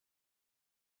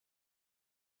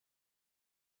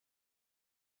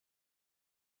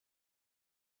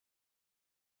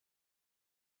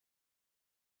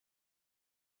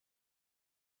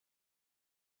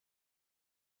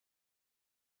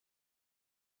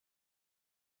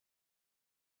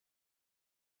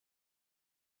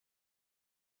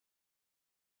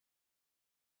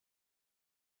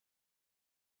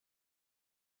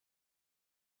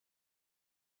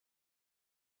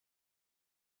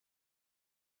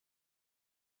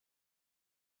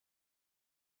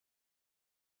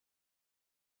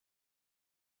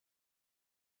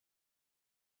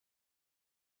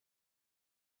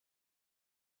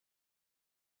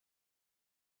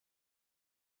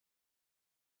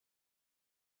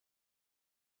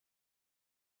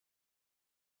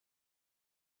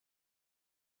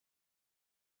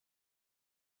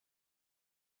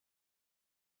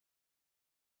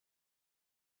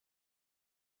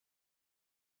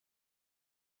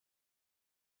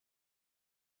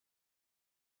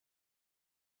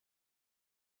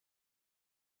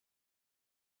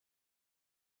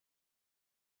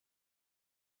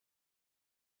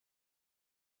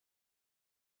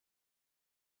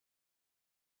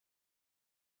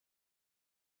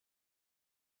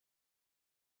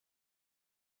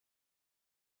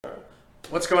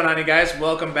What's going on, you guys?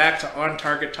 Welcome back to On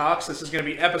Target Talks. This is going to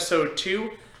be episode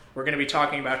 2. We're going to be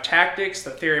talking about tactics,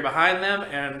 the theory behind them,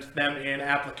 and them in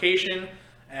application.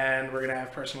 And we're going to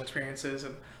have personal experiences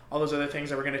and all those other things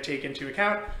that we're going to take into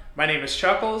account. My name is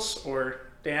Chuckles, or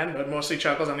Dan, but mostly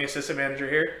Chuckles. I'm the assistant manager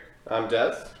here. I'm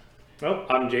Des. Well,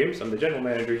 I'm James. I'm the general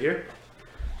manager here.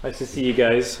 Nice to see you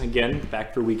guys again,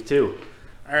 back for week 2.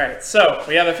 All right, so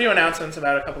we have a few announcements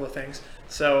about a couple of things.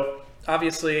 So,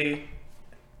 obviously,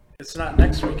 it's not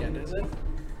next weekend, is it?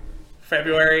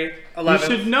 February 11th. You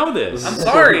should know this. I'm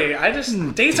sorry.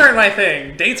 Dates aren't my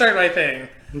thing.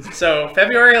 So,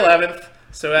 February 11th.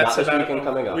 So that's not this about weekend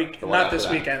coming up. Not this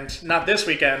weekend. Not this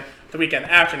weekend. The weekend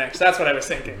after next. That's what I was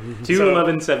thinking.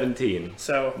 2/11/17.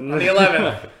 So on the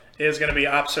 11th is going to be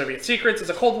Op Soviet Secrets.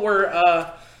 It's a Cold War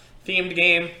themed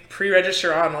game.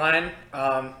 Pre-register online.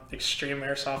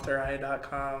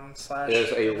 ExtremeAirsoftRI.com/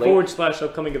 There's a link /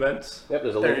 upcoming events. Yep,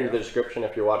 there's a link in the description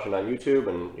if you're watching on YouTube,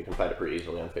 and you can find it pretty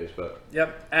easily on Facebook.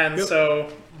 Yep, and so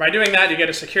by doing that, you get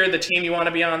to secure the team you want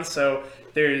to be on. So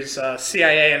there's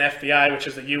CIA and FBI, which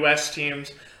is the U.S.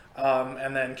 teams,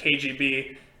 and then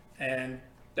KGB and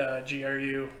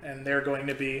GRU, and they're going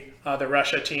to be the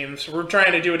Russia teams. We're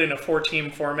trying to do it in a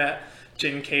 4-team format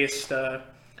in case to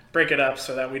break it up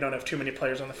so that we don't have too many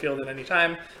players on the field at any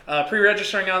time.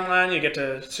 Pre-registering online, you get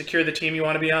to secure the team you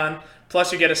want to be on,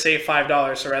 plus you get to save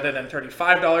 $5, so rather than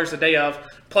 $35 the day of,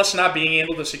 plus not being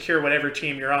able to secure whatever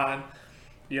team you're on,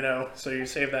 so you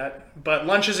save that. But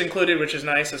lunch is included, which is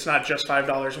nice. It's not just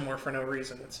 $5 more for no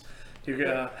reason. You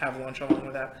have lunch along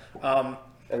with that.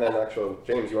 And then,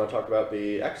 James, you want to talk about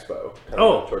the expo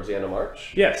towards the end of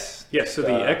March? Yes. So the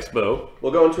expo.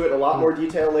 We'll go into it in a lot more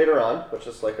detail later on, but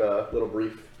just like a little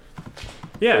brief.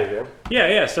 Yeah.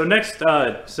 So next,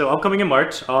 so upcoming in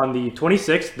March on the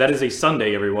 26th. That is a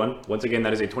Sunday, everyone. Once again,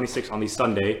 that is a 26th on the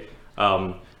Sunday.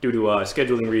 Due to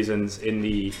scheduling reasons in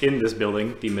this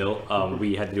building, the mill,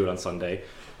 we had to do it on Sunday.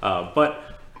 But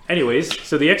anyways,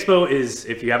 so the expo is,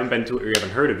 if you haven't been to it or you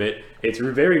haven't heard of it, it's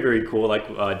very, very cool. Like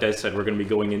Des said, we're going to be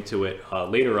going into it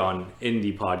later on in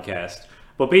the podcast.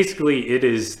 But basically, it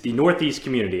is the Northeast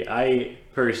community. I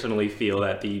personally feel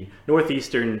that the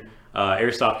Northeastern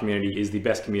Airsoft community is the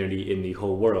best community in the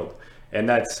whole world. And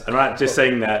I'm not just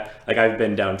saying that, like I've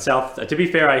been down south. To be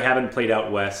fair, I haven't played out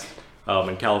west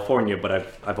in California, but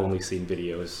I've only seen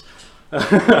videos.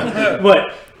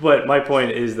 but my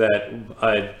point is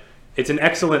that it's an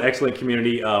excellent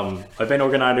community. Event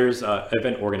organizers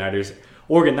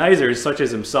such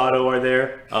as IMSATO are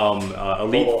there.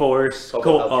 Elite Force.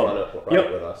 Cobalt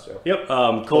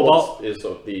is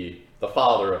the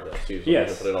father of this. He's the one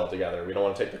who put it all together. We don't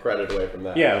want to take the credit away from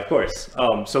that. Yeah, of course.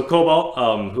 So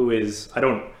Cobalt, who is, I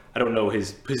don't know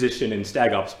his position in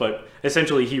Stag Ops, but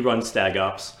essentially he runs Stag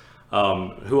Ops,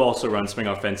 who also runs Spring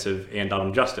Offensive and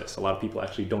Dawn Justice. A lot of people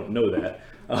actually don't know that.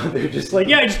 They're just like,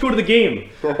 yeah, just go to the game.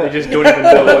 They just don't even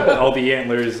know what all the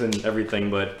antlers and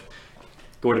everything, but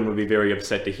Gordon would be very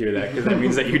upset to hear that, because that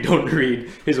means that you don't read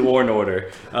his warn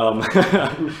order.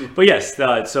 But yes,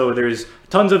 so there's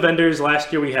tons of vendors.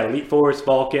 Last year we had Elite Force,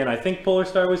 Vulcan. I think Polar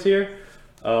Star was here.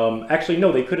 Actually,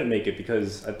 no, they couldn't make it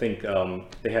because I think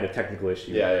they had a technical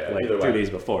issue like 2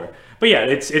 days before. But yeah,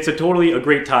 it's a totally a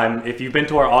great time. If you've been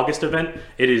to our August event,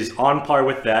 it is on par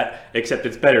with that, except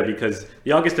it's better because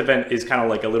the August event is kind of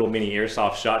like a little mini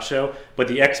Airsoft SHOT Show, but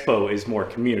the expo is more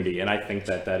community, and I think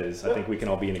I think we can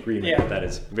all be in agreement that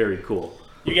is very cool.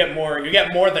 You get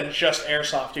more than just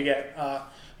Airsoft. You get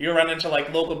you run into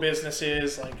like local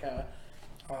businesses, like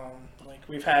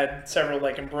we've had several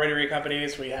like embroidery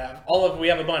companies. We have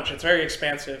a bunch. It's very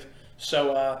expansive.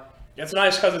 So it's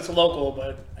nice because it's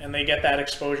local, and they get that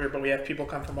exposure. But we have people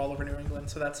come from all over New England,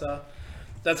 so that's a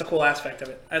cool aspect of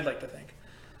it, I'd like to think.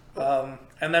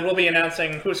 And then we'll be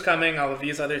announcing who's coming, all of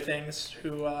these other things,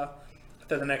 for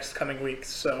the next coming weeks.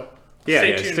 So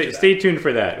stay tuned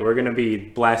for that. We're going to be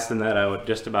blasting that out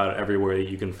just about everywhere that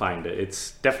you can find it.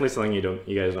 It's definitely something you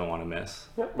guys don't want to miss.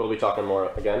 Yep, we'll be talking more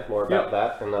about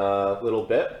that in a little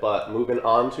bit, but moving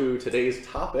on to today's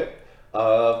topic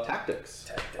of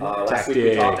tactics. Last week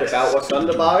we talked about what gun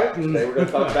to buy. Today we're going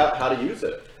to talk about how to use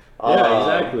it.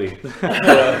 Exactly.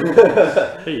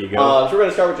 There you go. So we're going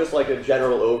to start with just like a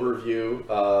general overview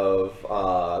of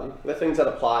the things that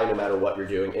apply no matter what you're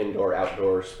doing, indoor,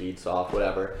 outdoor, speed, soft,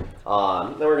 whatever.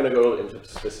 Then we're going to go into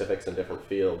specifics in different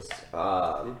fields.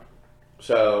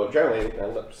 So generally,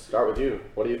 let's start with you.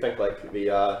 What do you think like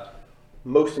the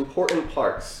most important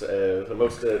parts, I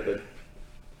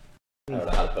don't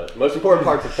know how to put it. Most important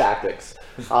parts of tactics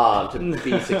to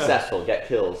be successful, get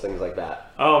kills, things like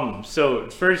that. So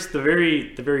first, the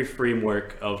very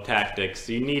framework of tactics.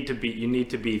 You need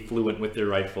to be fluent with your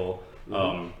rifle.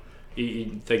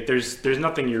 Like there's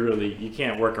nothing you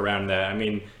can't work around that. I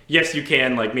mean, yes, you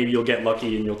can. Like maybe you'll get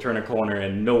lucky and you'll turn a corner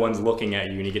and no one's looking at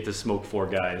you and you get to smoke 4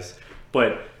 guys.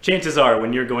 But chances are,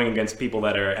 when you're going against people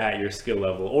that are at your skill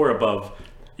level or above,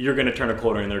 you're going to turn a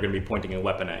corner and they're going to be pointing a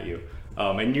weapon at you,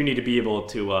 and you need to be able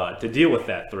to deal with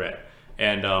that threat.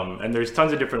 And there's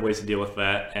tons of different ways to deal with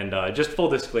that. And just full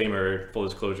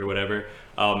disclosure, whatever.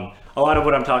 A lot of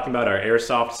what I'm talking about are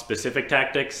Airsoft specific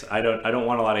tactics. I don't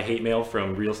want a lot of hate mail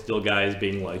from Real Steel guys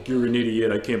being like, "You're an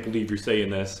idiot, I can't believe you're saying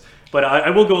this." But I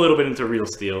will go a little bit into Real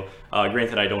Steel.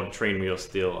 Granted, I don't train Real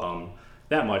Steel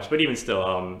that much, but even still,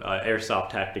 Airsoft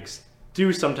tactics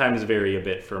do sometimes vary a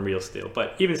bit from Real Steel.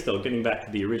 But even still, getting back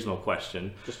to the original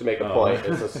question. Just to make a point,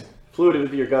 fluidity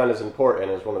with your gun is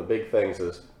important, and one of the big things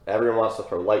is everyone wants to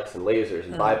throw lights and lasers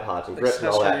and bipods and grips and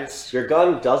all that. Your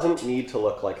gun doesn't need to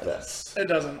look like this. It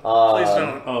doesn't. Please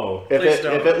don't.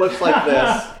 If it looks like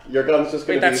this, your gun's just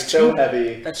going to be so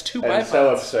heavy and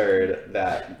so absurd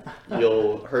that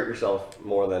you'll hurt yourself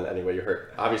more than any way you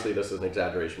hurt. Obviously, this is an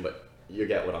exaggeration, but you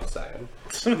get what I'm saying.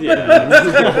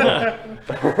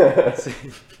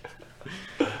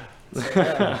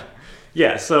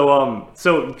 Yeah.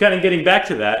 So kind of getting back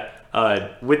to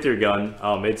that with your gun,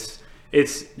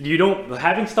 it's you don't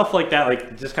having stuff like that,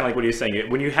 like just kind of like what he was saying.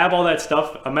 When you have all that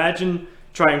stuff, imagine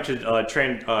trying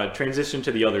to transition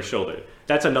to the other shoulder.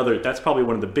 That's probably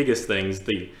one of the biggest things.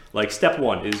 Step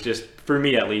one is just, for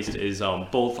me at least, is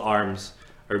both arms,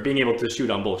 or being able to shoot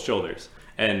on both shoulders.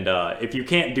 And if you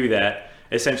can't do that,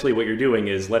 essentially what you're doing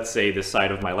is, let's say the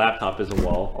side of my laptop is a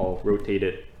wall. I'll rotate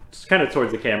it kind of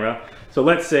towards the camera. So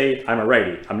let's say I'm a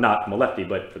righty. I'm a lefty,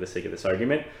 but for the sake of this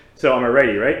argument. So I'm a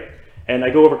righty, right? And I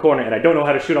go over corner and I don't know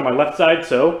how to shoot on my left side,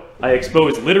 so I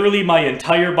expose literally my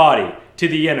entire body to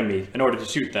the enemy in order to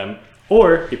shoot them.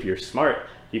 Or if you're smart,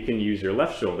 you can use your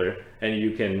left shoulder and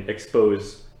you can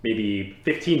expose maybe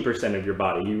 15% of your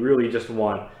body. You really just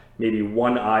want maybe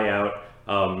one eye out.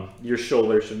 Your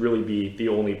shoulder should really be the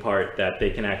only part that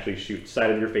they can actually shoot,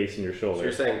 side of your face and your shoulder. So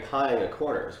you're saying pieing a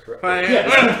corner is correct?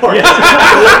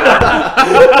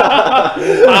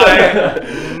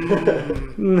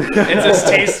 It's as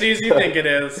tasty as you think it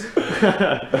is.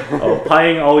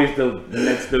 Pieing always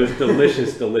nets those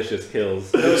delicious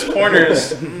kills. Those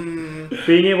corners.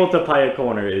 Being able to pie a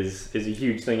corner is a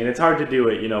huge thing, and it's hard to do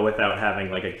it, without having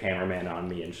like a cameraman on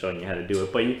me and showing you how to do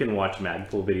it. But you can watch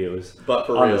Magpul videos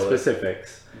on the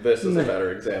specifics. This is a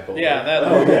better example. Yeah,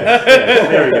 yes,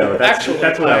 there we go. That's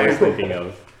what I was thinking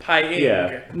of. Pieing.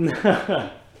 Yeah.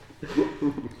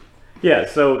 Yeah.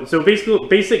 So basically,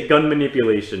 basic gun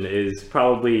manipulation is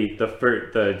probably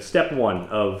the step one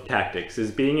of tactics, is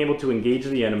being able to engage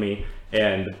the enemy.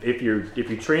 And if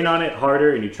you train on it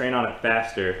harder and you train on it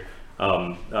faster.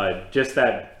 Just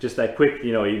that quick,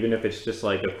 even if it's just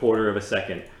like a quarter of a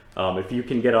second, if you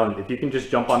can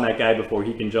just jump on that guy before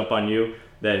he can jump on you,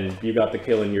 then you got the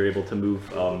kill and you're able to move,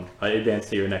 advance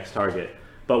to your next target.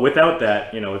 But without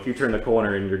that, if you turn the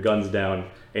corner and your gun's down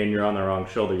and you're on the wrong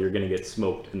shoulder, you're gonna get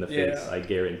smoked in the face. I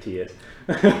guarantee it.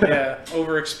 Yeah,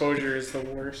 overexposure is the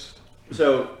worst.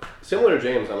 So similar to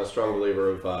James, I'm a strong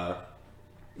believer of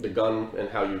the gun and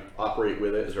how you operate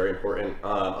with it is very important.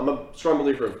 I'm a strong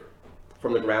believer of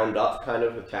from the ground up kind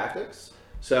of tactics.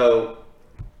 So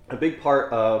a big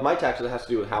part of my tactics has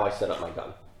to do with how I set up my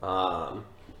gun.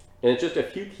 And it's just a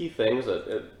few key things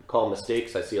that call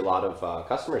mistakes I see a lot of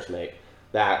customers make,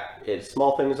 that it's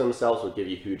small things themselves will give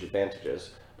you huge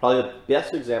advantages. Probably the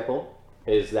best example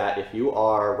is that if you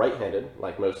are right-handed,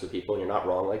 like most of the people, and you're not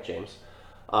wrong like James,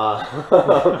 the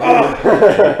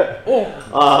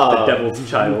devil's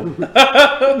child.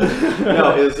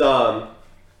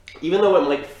 Even though it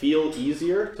might feel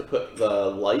easier to put the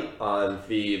light on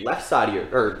the left side of your,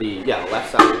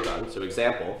 left side of your gun. So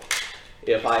example,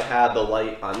 if I had the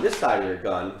light on this side of your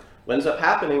gun, what ends up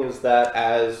happening is that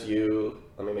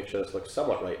let me make sure this looks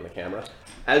somewhat right in the camera.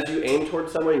 As you aim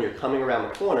towards someone and you're coming around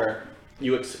the corner,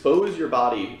 you expose your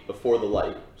body before the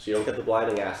light, so you don't get the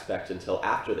blinding aspect until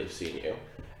after they've seen you.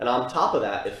 And on top of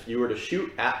that, if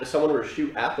someone were to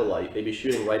shoot at the light, they'd be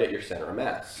shooting right at your center of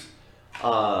mass.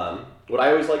 What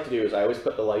I always like to do is I always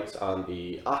put the lights on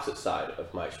the opposite side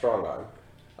of my strong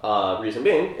arm. Reason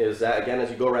being is that, again, as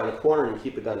you go around the corner and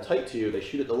keep the gun tight to you, they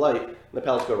shoot at the light and the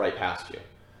pellets go right past you.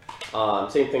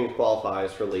 Same thing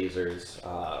qualifies for lasers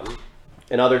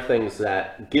and other things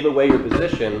that give away your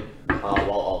position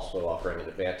while also offering an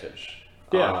advantage.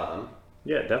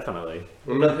 Yeah, definitely.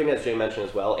 Another thing that Jay mentioned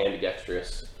as well,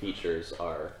 ambidextrous features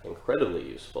are incredibly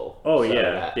useful. Oh, so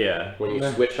yeah. When you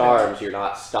switch arms, you're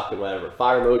not stuck in whatever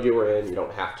fire mode you were in. You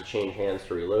don't have to change hands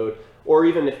to reload. Or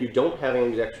even if you don't have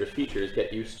ambidextrous features,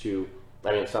 get used to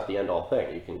I mean, it's not the end-all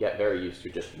thing. You can get very used to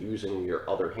just using your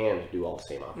other hand to do all the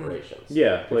same operations.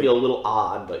 Yeah. It can feel a little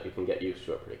odd, but you can get used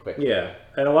to it pretty quickly. Yeah,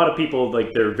 and a lot of people,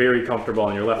 like, they're very comfortable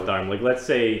on your left arm. Like, let's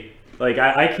say, like,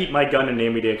 I keep my gun in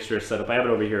ambidextrous setup. I have it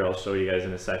over here. I'll show you guys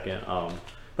in a second.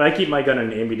 But I keep my gun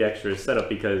in ambidextrous setup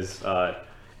because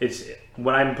it's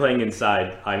when I'm playing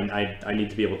inside, I need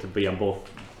to be able to be on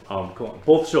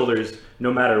both shoulders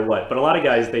no matter what. But a lot of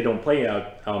guys, they don't play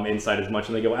out inside as much,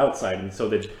 and they go outside, and so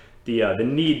the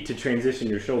need to transition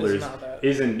your shoulders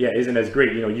isn't as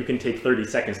great. You know, you can take 30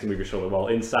 seconds to move your shoulder, while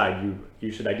inside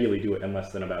you should ideally do it in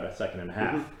less than about a second and a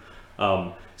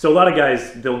half. So a lot of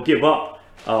guys, they'll give up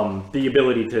the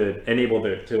ability to enable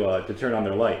to turn on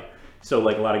their light. So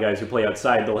like a lot of guys who play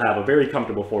outside, they'll have a very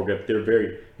comfortable foregrip. They're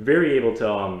very able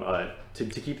to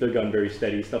keep their gun very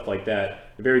steady, stuff like that.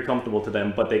 Very comfortable to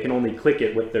them, but they can only click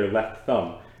it with their left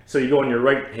thumb. So you go on your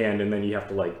right hand, and then you have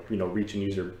to, like, you know, reach and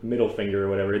use your middle finger or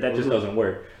whatever. That just doesn't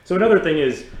work. So another thing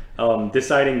is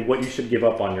deciding what you should give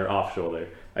up on your off shoulder.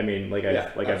 I mean,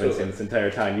 I've been saying this entire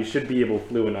time, you should be able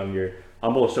fluent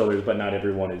on both shoulders, but not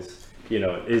everyone is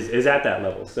at that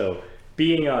level. So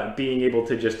being able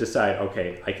to just decide,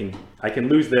 okay, I can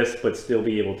lose this, but still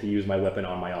be able to use my weapon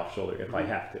on my off shoulder if I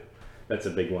have to. That's a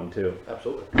big one too.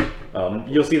 Absolutely.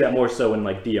 You'll see that more so in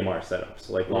like DMR setups,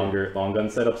 like long gun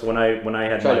setups. When I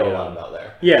had my about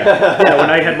there. when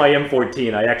I had my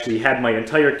M14, I actually had my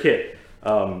entire kit.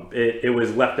 It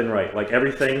was left and right, like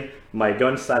everything. My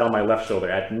gun sat on my left shoulder.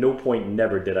 At no point,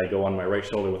 never did I go on my right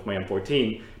shoulder with my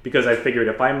M14, because I figured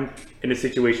if I'm in a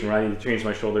situation where I need to change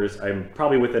my shoulders, I'm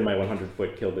probably within my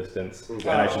 100-foot kill distance, and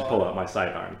I should pull out my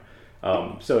sidearm.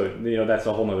 So, you know, that's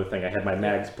a whole other thing. I had my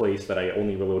mags placed that I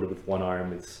only reloaded with one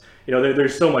arm. It's, you know,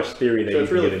 there's so much theory that so you it's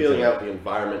can really get feeling into. out the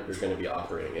environment you're going to be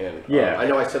operating in. Yeah. I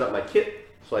know I set up my kit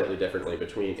slightly differently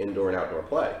between indoor and outdoor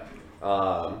play.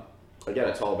 Again,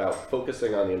 it's all about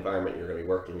focusing on the environment you're going to be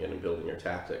working in and building your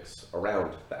tactics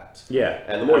around that. Yeah.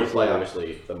 And the more you play,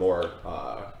 obviously, the more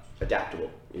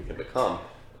adaptable you can become.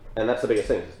 And that's the biggest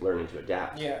thing, is learning to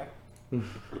adapt. Yeah.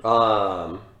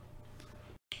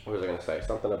 What was I going to say?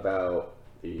 Something about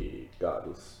the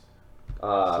guns.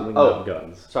 About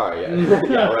guns. Sorry, yeah.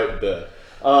 Yeah, right.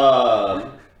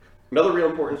 Another real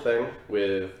important thing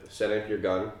with setting up your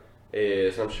gun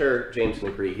is, and I'm sure James can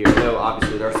agree here, though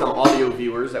obviously there are some audio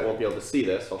viewers that won't be able to see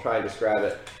this, I'll try and describe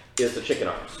it, is the chicken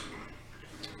arms.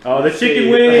 Oh, the chicken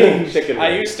wings! Chicken wings.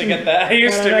 I used to get that. I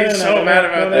used to be so mad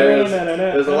about that.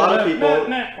 There's a lot of people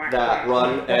that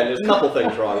run, and there's a couple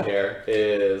things wrong here,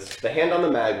 is the hand on the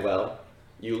mag well,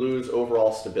 you lose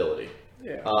overall stability.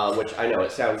 Yeah. Which I know,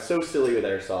 it sounds so silly with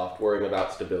Airsoft, worrying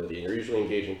about stability, and you're usually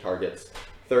engaging targets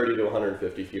 30 to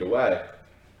 150 feet away.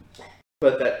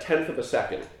 But that 10th of a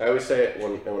second, I always say it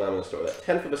when I'm in the store, that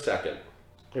 10th of a second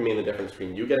can mean the difference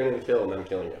between you getting the kill and them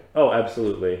killing you. Oh,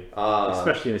 absolutely.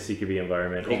 Especially in a CQB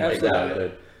environment.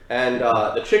 Exactly. And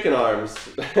the chicken arms,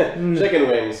 chicken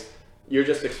wings, you're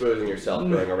just exposing yourself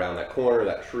going around that corner,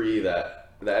 that tree, that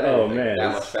oh man,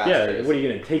 that much faster. Yeah, what are you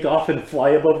gonna take off and fly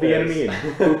above the enemy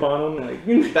and poop on them?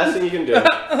 Like, best thing you can do.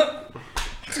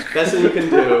 Best thing you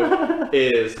can do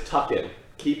is tuck in.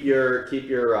 Keep your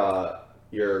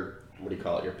what do you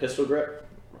call it? Your pistol grip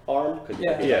arm, because you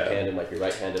might be left-handed, might be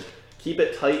right-handed. Keep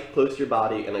it tight, close to your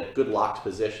body, in a good locked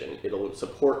position. It'll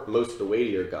support most of the weight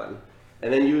of your gun,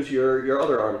 and then use your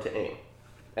other arm to aim.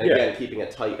 And again, keeping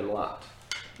it tight and locked.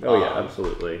 Oh yeah,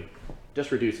 absolutely.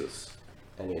 Just reduces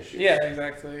any issues. Yeah,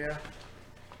 exactly.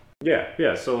 Yeah.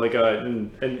 Yeah. So like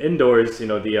indoors, you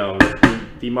know,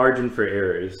 the margin for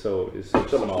error is so small.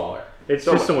 Smaller. It's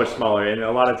just so much smaller, and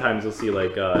a lot of times you'll see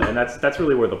like, and that's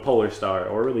really where the Polar Star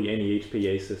or really any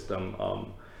HPA system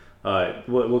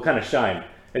will kind of shine.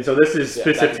 And so this is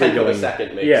specifically that 10th going. of a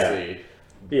second makes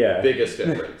the biggest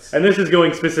difference. And this is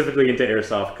going specifically into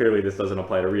Airsoft. Clearly, this doesn't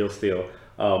apply to real steel.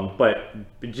 But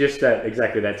just that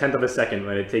 10th of a second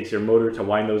when it takes your motor to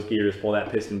wind those gears, pull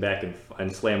that piston back,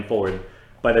 and slam forward.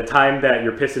 By the time that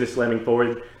your piston is slamming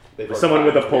forward, someone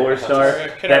with a Polar Star,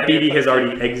 that BB has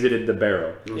already exited the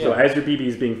barrel. Yeah. So as your BB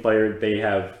is being fired, they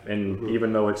have, and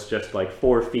even though it's just like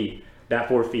 4 feet, that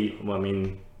 4 feet, well, I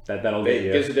mean, that'll get you.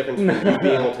 It gives a difference between you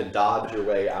being able to dodge your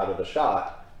way out of the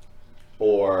shot,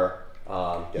 or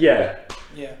get away.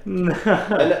 Yeah. And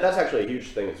that's actually a huge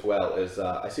thing as well, is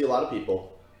I see a lot of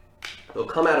people, they'll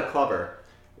come out of cover,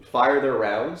 fire their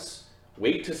rounds,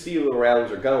 wait to see where the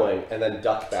rounds are going, and then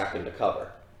duck back into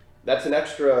cover. That's an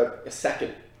extra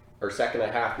second or second and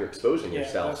a half you're exposing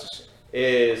yourself.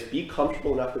 Is be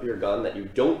comfortable enough with your gun that you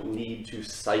don't need to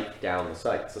sight down the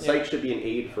sights. The sight should be an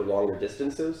aid for longer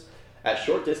distances. At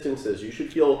short distances, you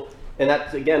should feel And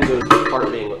that, again, goes to part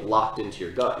of being locked into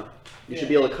your gun. You should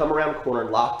be able to come around the corner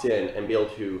locked in and be able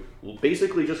to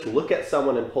basically just look at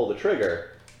someone and pull the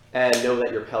trigger and know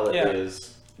that your pellet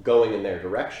is going in their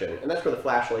direction. And that's where the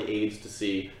flashlight aids to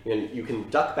see, you can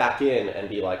duck back in and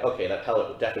be like, okay, that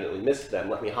pellet definitely missed them.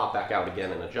 Let me hop back out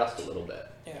again and adjust a little bit.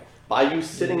 Yeah. By you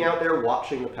sitting out there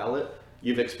watching the pellet,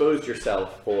 you've exposed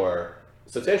yourself for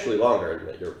substantially longer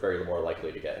and you're very more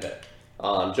likely to get hit.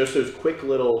 Just those quick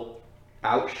little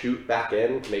outshoot back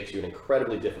in makes you an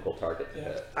incredibly difficult target to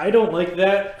hit. I don't like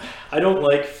that. I don't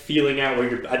like feeling out where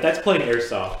you're. That's playing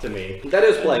airsoft to me. That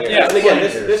is playing airsoft. And again,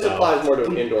 this applies more to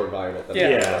an indoor environment than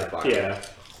an outdoor environment. Yeah.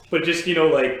 But just,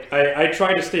 like, I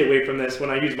try to stay away from this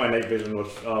when I use my night vision, which,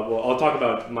 well, I'll talk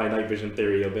about my night vision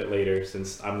theory a bit later,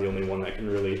 since I'm the only one that can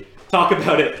really talk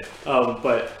about it.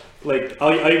 But, like,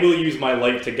 I will use my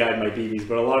light to guide my BBs,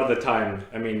 but a lot of the time,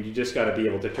 I mean, you just got to be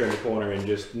able to turn the corner and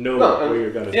just know where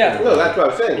you're going to turn. No, that's what I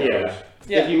was saying.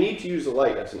 If you need to use a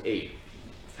light, that's an 8.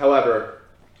 However,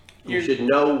 you should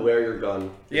know where your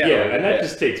gun is going to and that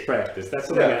just takes practice. That's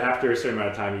something that after a certain amount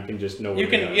of time, you can just know where you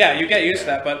can. You get used to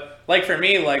that. But, like, for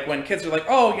me, like, when kids are like,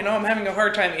 oh, I'm having a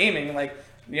hard time aiming, like,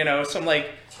 some,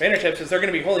 like, beginner tips is they're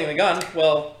going to be holding the gun.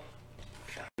 Well...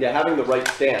 Yeah, having the right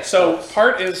stance. So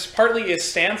partly is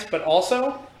stance, but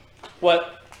also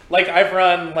like I've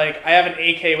run, like I have an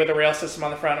AK with a rail system on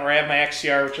the front, or I have my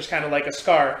XCR, which is kind of like a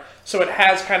SCAR. So it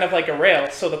has kind of like a rail.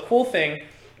 So the cool thing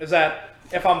is that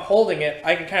if I'm holding it,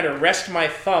 I can kind of rest my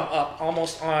thumb up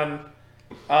almost on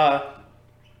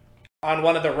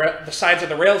one of the sides of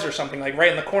the rails or something, like right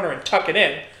in the corner, and tuck it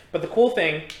in. But the cool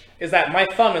thing is that my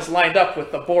thumb is lined up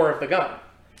with the bore of the gun.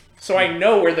 So I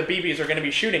know where the BBs are going to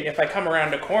be shooting. If I come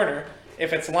around a corner,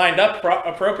 if it's lined up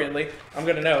appropriately, I'm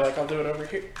going to know. Like, I'll do it over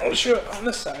here. Oh, shoot, on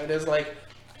this side is like,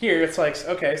 here, it's like,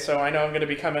 okay, so I know I'm going to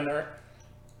be coming over.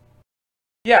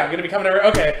 Yeah, I'm going to be coming over.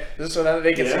 Okay, so that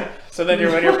they can see. So then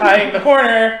when you're pieing the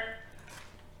corner,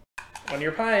 when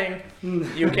you're pieing,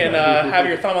 you can have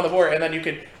your thumb on the board, and then you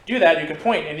can do that. You can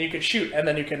point, and you can shoot, and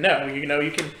then you can know. You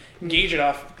can gauge it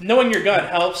off. Knowing your gun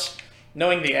helps.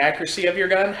 Knowing the accuracy of your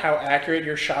gun, how accurate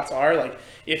your shots are, like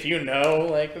if you know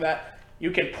like that,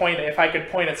 you can point. If I could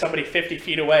point at somebody 50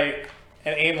 feet away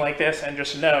and aim like this and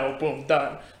just know, boom,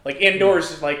 done. Like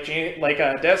indoors, like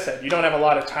Des said, you don't have a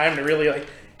lot of time to really like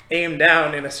aim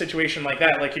down in a situation like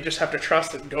that. Like you just have to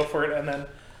trust it and go for it, and then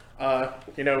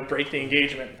break the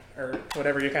engagement or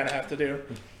whatever you kind of have to do.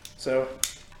 So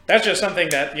that's just something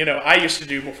that I used to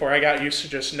do before I got used to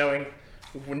just knowing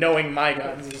my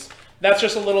guns. That's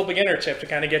just a little beginner tip to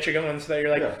kind of get you going, so that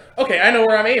you're like, okay, I know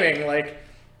where I'm aiming. Like,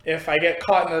 if I get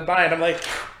caught in the bind, I'm like,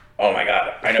 oh my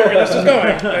god, I know where this is going.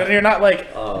 And you're not like,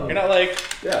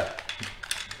 yeah.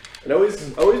 And always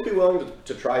be willing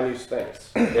to try new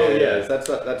things. That's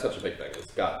such a big thing.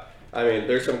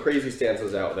 There's some crazy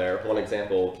stances out there. One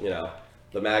example,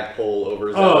 the mag pull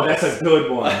over. Oh, that's a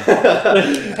good one.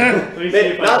 Let me see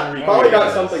if I can probably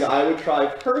not something I would try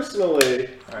personally.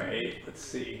 All right, let's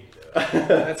see.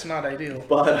 That's not ideal.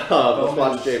 But let's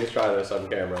watch James try this on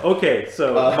camera. Okay,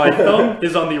 so my thumb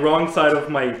is on the wrong side of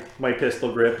my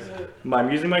pistol grip.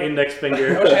 I'm using my index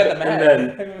finger, and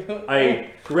then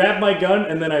I grab my gun,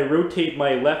 and then I rotate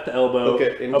my left elbow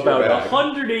about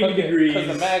 180 degrees.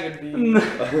 Because the mag would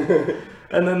be...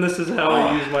 And then this is how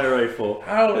I use my rifle.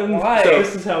 Why? So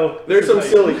this is how... There's some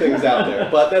silly things out there,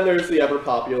 but then there's the ever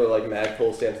popular like mag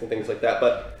pull stance and things like that.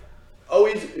 But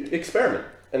always experiment.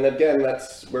 And again,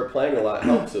 that's where playing a lot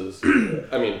helps is,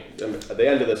 at the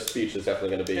end of this speech is definitely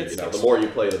going to be, the more you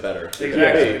play, the better.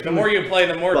 Exactly. The more you play,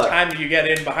 the more time you get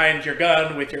in behind your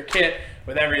gun, with your kit,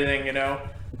 with everything,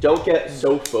 Don't get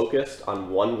so focused on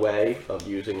one way of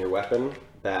using your weapon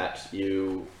that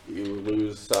you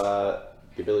lose the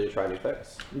ability to try new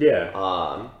things. Yeah.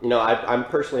 I'm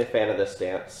personally a fan of this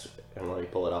stance, and let me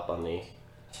pull it up on the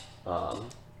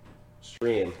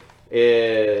stream,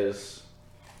 is...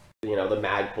 the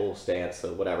mag pull stance,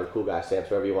 or whatever, cool guy stance,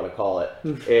 whatever you want to call it,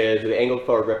 is the angled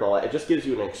forward grip and all that. It just gives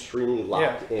you an extremely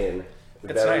locked in,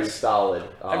 very solid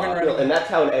feel. And that's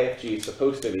how an AFG is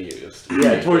supposed to be used.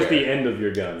 Yeah, towards the end of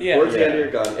your gun. Yeah. Towards the end of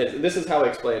your gun. This is how I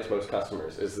explain it to most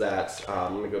customers, is that,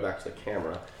 let me go back to the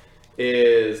camera,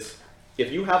 is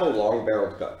if you have a long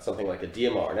barreled gun, something like a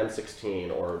DMR, an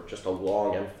M16, or just a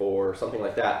long M4, something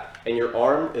like that, and your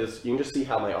arm is, you can just see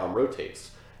how my arm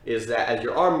rotates, is that as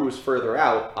your arm moves further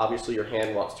out, obviously your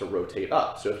hand wants to rotate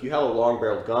up. So if you have a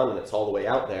long-barreled gun and it's all the way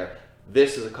out there,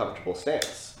 this is a comfortable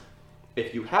stance.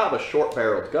 If you have a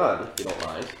short-barreled gun, if you don't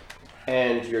mind,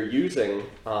 and you're using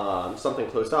something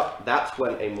close up, that's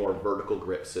when a more vertical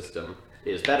grip system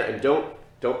is better. And don't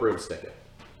broomstick it.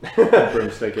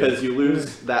 Broomstick it. Because you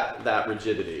lose that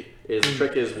rigidity. The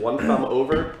trick is one thumb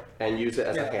over and use it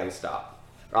as a hand stop.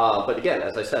 But again,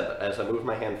 as I said, as I move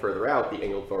my hand further out, the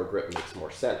angled forward grip makes more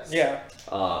sense. Yeah.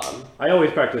 I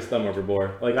always practice thumb over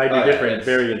bore. Like I do different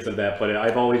variants of that, but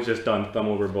I've always just done thumb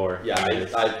over bore. Yeah,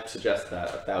 I suggest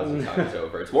that 1,000 times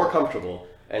over. It's more comfortable,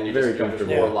 and you're just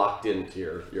more locked into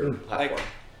your platform.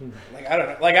 Like I don't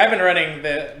know. Like I've been running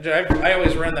I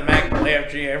always run the Magnum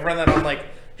AFG. I've run that on like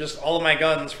just all of my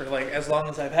guns for like as long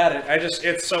as I've had it.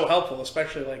 It's so helpful,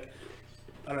 especially like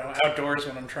I don't know, outdoors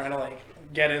when I'm trying to like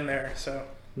get in there. So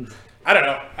I don't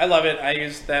know. I love it. I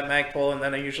use that Magpul, and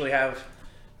then I usually have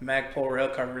Magpul rail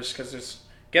covers because it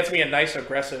gets me a nice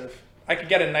aggressive. I could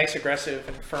get a nice aggressive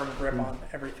and firm grip on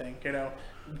everything. You know,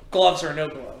 gloves or no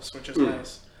gloves, which is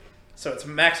nice. So it's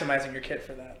maximizing your kit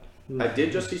for that. I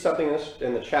did just see something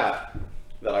in the chat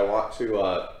that I want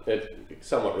to. It's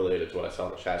somewhat related to what I saw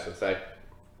in the chat. So say,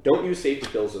 don't use safety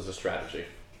kills as a strategy.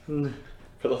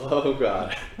 For the love of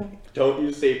God, don't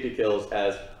use safety kills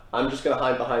as I'm just going to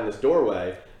hide behind this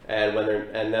doorway, and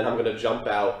then I'm going to jump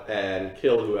out and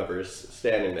kill whoever's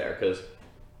standing there. Because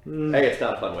A, it's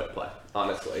not a fun way to play,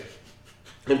 honestly,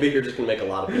 and B, you're just going to make a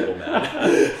lot of people mad.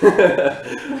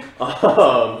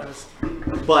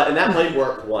 And that might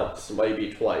work once,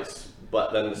 maybe twice,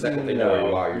 but then the second they know where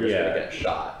you are, you're just going to get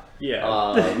shot.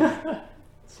 Yeah.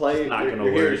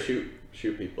 You're here to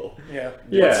shoot people. Yeah.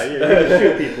 Yeah, you're going to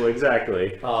shoot people,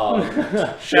 exactly.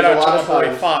 Shout out to my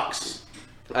boy Fox.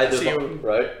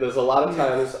 There's a lot of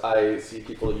times I see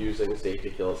people using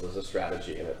safety kills as a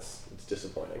strategy, and it's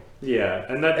disappointing. Yeah,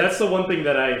 and that's the one thing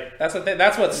that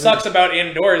That's what sucks about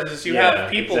indoors is you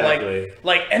have people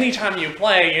like anytime you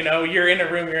play, you know, you're in a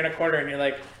room, you're in a corner, and you're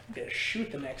like, I'm gonna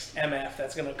shoot the next MF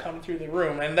that's gonna come through the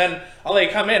room, and then they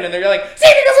come in and they're like,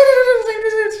 safety,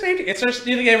 safety. It's just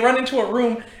they run into a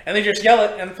room and they just yell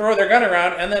it and throw their gun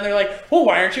around, and then they're like, oh,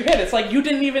 why aren't you hit? It's like you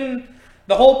didn't even.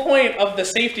 The whole point of the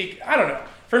safety, I don't know.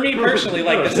 For me personally,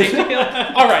 like the safety kill.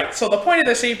 All right, so the point of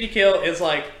the safety kill is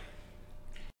like,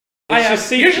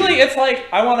 usually it's like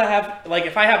I want to have like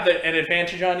if I have an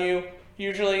advantage on you.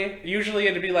 Usually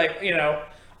it'd be like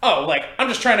like I'm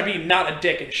just trying to be not a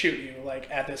dick and shoot you like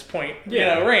at this point.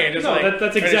 Range. It's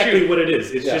that's exactly what it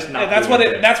is. It's just not. That's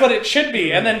what it should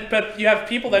be. And then but you have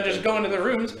people that just go into the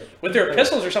rooms with their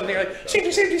pistols or something. You're like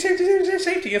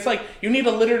safety. It's like you need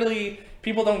to literally.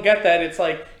 People don't get that. It's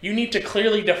like you need to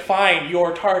clearly define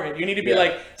your target. You need to be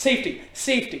like safety.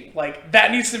 Like that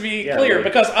needs to be clear like,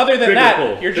 because other than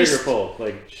that, you're just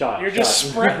like shot. You're just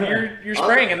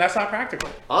spraying, and that's not practical.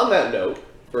 On that note,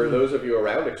 for those of you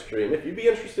around Extreme, if you'd be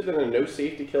interested in a no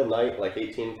safety kill night like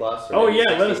 18 plus, or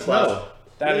let us know.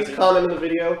 Please comment in the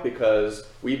video because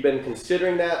we've been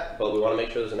considering that, but we want to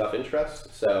make sure there's enough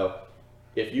interest. So.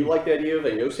 If you like the idea of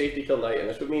a no safety kill night, and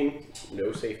this would mean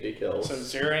no safety kills. So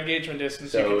 0 engagement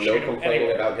distance. So no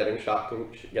complaining about getting shot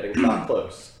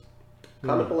close.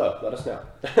 Comment below. Let us know.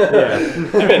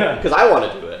 Because I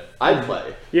want to do it. I'd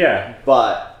play. Yeah.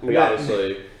 But we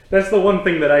obviously. That's the one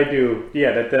thing that I do.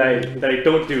 Yeah, that I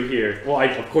don't do here. Well,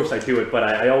 of course I do it, but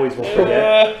I always will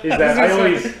forget. Is that I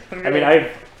always? I mean,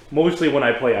 mostly when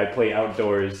I play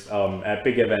outdoors at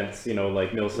big events. You know,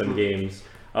 like Milsim games.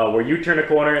 Where you turn a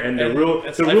corner and the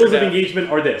rules of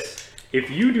engagement are this. If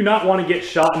you do not want to get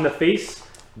shot in the face,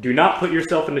 do not put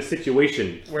yourself in a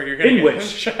situation in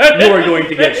which you are going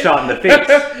to get shot in the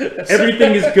face.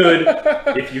 Everything is good.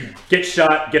 If you get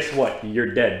shot, guess what?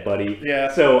 You're dead, buddy. Yeah.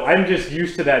 So I'm just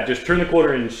used to that. Just turn the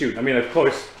corner and shoot. I mean, of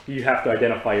course, you have to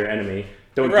identify your enemy.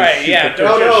 Don't just shoot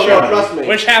No, trust me.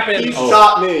 Which happened. He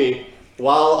shot me.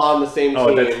 While on the same team.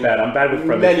 Oh, that's bad. I'm bad with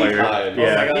friendly many fire. Times.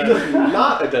 Yeah. He does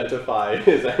not identify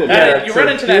his enemy. You run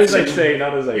into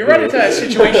that. You run into that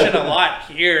situation a lot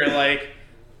here. Like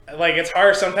it's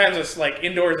hard. Sometimes it's like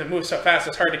indoors and moves so fast.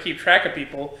 It's hard to keep track of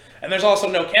people. And there's also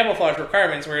no camouflage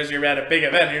requirements. Whereas you're at a big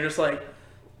event, and you're just like,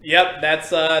 yep,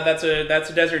 that's a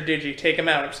desert digi. Take him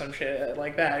out or some shit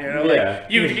like that. You know,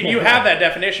 like you have that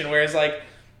definition. Whereas like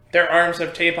their arms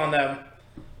have tape on them,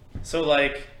 so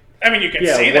like. I mean, you can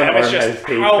see them. It's just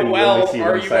how well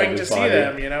are you going to see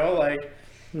them? You know, like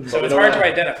so it's hard to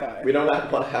identify. We don't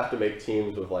want to have to make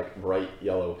teams with like bright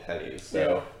yellow pennies.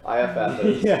 So IFF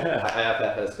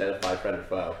has identified friend or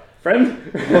foe.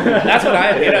 Friend? That's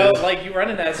what like you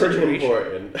run in that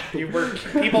situation.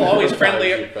 People always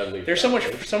friendly. There's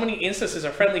so many instances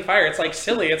of friendly fire. It's like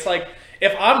silly. It's like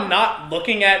if I'm not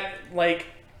looking at like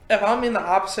if I'm in the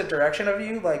opposite direction of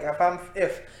you, like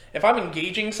if I'm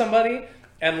engaging somebody.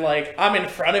 And, like, I'm in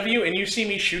front of you, and you see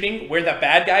me shooting where the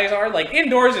bad guys are. Like,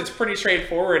 indoors, it's pretty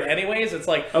straightforward anyways. It's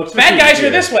like, bad guys are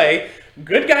this way.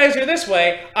 Good guys are this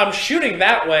way. I'm shooting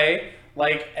that way.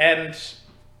 Like, and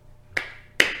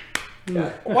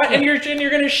What? And you're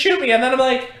gonna shoot me, and then I'm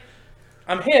like,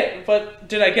 I'm hit, but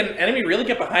did I get an enemy really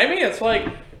get behind me? It's like,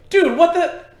 dude, what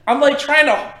the? I'm trying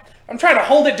to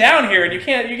hold it down here, and you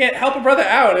can't help a brother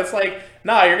out. It's like,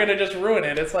 nah, you're gonna just ruin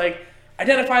it. It's like,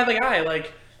 identify the guy.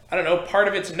 Like, I don't know. Part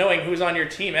of it's knowing who's on your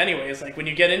team, anyways. Like when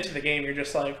you get into the game, you're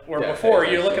just like, or before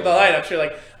you look at the lineups, you're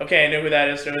like, okay, I know who that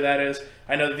is.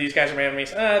 I know that these guys are my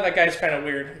enemies. That guy's kind of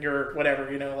weird. You're whatever,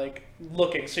 like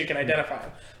looking so you can identify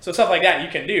him. So stuff like that you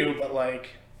can do, but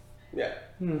like,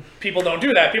 people don't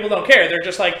do that. People don't care. They're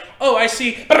just like, oh, I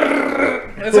see.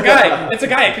 It's a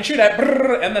guy. I can shoot at.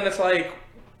 And then it's like,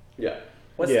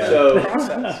 what's the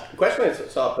process? The question I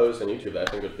saw posed on YouTube that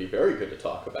I think would be very good to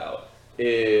talk about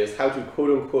is how to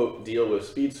quote-unquote deal with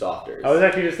speed softers. I was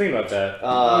actually just thinking about that.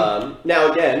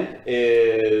 Now, again,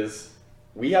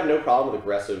 we have no problem with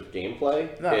aggressive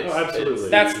gameplay. No, absolutely.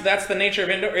 That's the nature of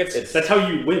indoor. That's how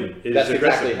you win. That's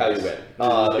exactly how you win.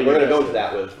 And we're going to go into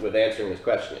that with answering this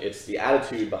question. It's the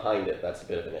attitude behind it that's a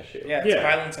bit of an issue. Yeah, it's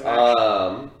violence of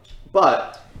action.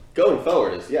 But going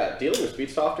forward is, dealing with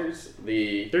speed softers,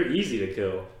 they're easy to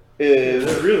kill. They're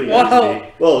really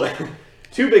easy. Well,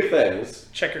 two big things.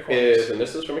 Check your corners. And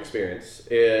this is from experience,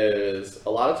 is a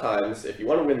lot of times, if you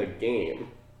want to win the game,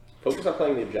 focus on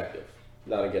playing the objective,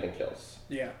 not on getting kills.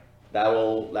 Yeah. That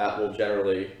will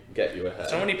generally get you ahead.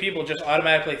 So many people just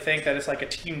automatically think that it's like a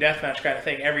team deathmatch kind of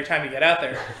thing every time you get out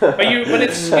there. But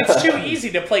it's too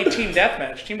easy to play team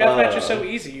deathmatch. Team deathmatch is so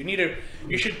easy.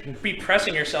 You should be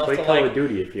pressing yourself play to Call of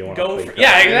Duty if you want go. to play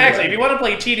Yeah, exactly. If you want to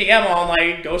play TDM all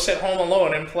night, go sit home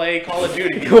alone and play Call of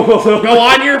Duty. Go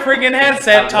on your friggin'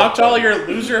 headset, talk to all your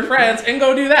loser friends, and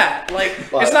go do that. Like,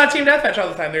 it's not team deathmatch all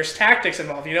the time. There's tactics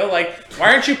involved. Like,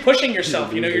 why aren't you pushing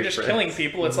yourself? You're just killing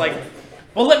people. It's like,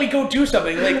 well, let me go do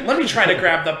something. Like, let me try to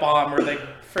grab the bomb or the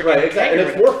freaking. Right, exactly. And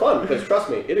it's more fun because trust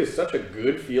me, it is such a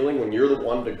good feeling when you're the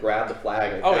one to grab the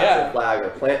flag and capture the flag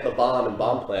or plant the bomb and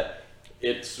bomb plant.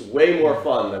 It's way more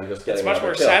fun than just getting. It's much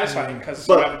more kill. Satisfying because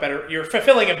you're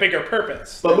fulfilling a bigger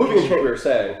purpose. But moving into what we were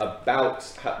saying about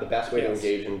the best way to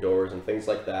engage indoors and things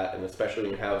like that, and especially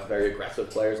when you have very aggressive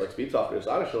players like Speedsofters,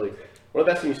 honestly, one of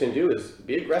the best things you can do is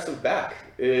be aggressive back.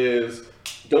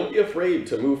 Don't be afraid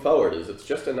to move forward. It's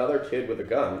just another kid with a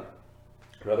gun,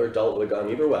 another adult with a gun.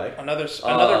 Either way, another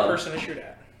person to shoot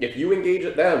at. If you engage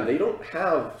at them, they don't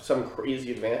have some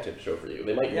crazy advantage over you.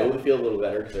 They might know the field a little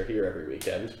better because they're here every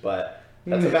weekend, but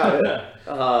that's about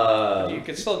it. You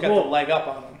can still get the leg up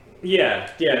on them. Yeah,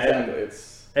 exactly.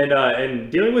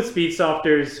 And dealing with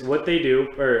Speedsofters, what they do,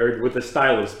 or with the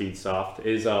style of Speedsoft,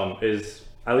 is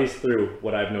at least through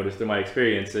what I've noticed through my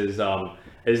experience,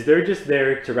 is they're just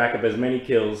there to rack up as many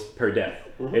kills per death.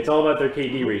 It's all about their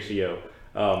KD ratio.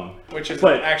 Which is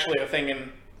actually a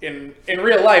thing in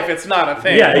real life. It's not a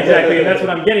thing. Yeah, exactly, and that's what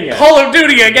I'm getting at. Call of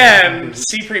Duty again!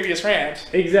 See previous rant.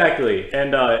 Exactly,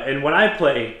 and when I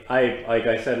play, like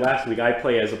I said last week, I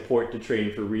play as a port to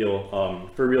train for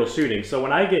real shooting. So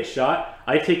when I get shot,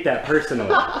 I take that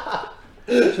personally.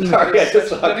 Sorry, I just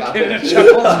saw dedicated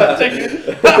chuckles.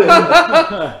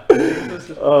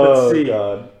 Let's see.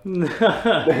 God.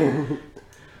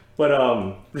 But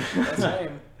That's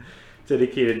lame.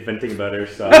 Dedicated venting about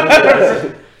Airsoft.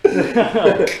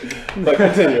 But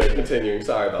continuing.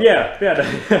 Sorry about that.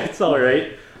 Yeah, it's all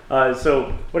right.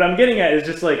 So what I'm getting at is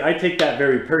just like I take that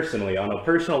very personally. On a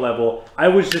personal level, I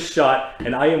was just shot,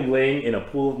 and I am laying in a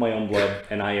pool of my own blood,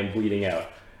 and I am bleeding out.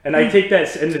 And I take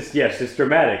that, and it's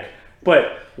dramatic.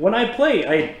 But when I play,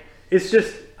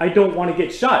 I don't want to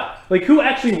get shot. Like, who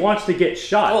actually wants to get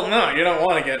shot? Well, no, you don't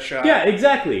want to get shot. Yeah,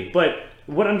 exactly. But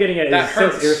what I'm getting at is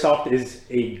since Airsoft is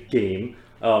a game,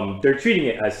 they're treating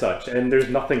it as such, and there's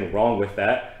nothing wrong with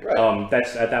that. Right.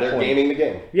 That's at that point. They're gaming the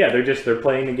game. Yeah, they're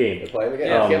playing the game. They're playing the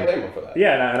game. I can't blame them for that.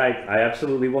 Yeah, and I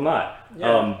absolutely will not.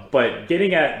 Yeah. But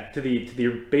getting at to the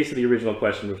base of the original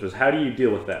question, which was how do you deal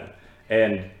with them,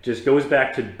 and just goes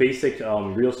back to basic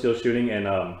real steel shooting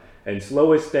and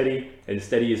slow is steady and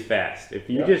steady is fast. If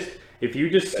you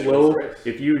just slow,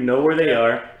 if you know where they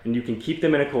are and you can keep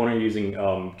them in a corner using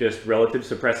just relative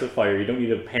suppressive fire, you don't need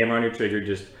to hammer on your trigger.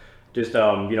 Just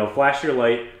flash your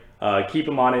light, keep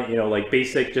them on it. Like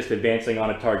basic, just advancing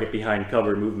on a target behind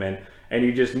cover movement, and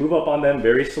you just move up on them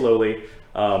very slowly.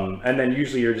 And then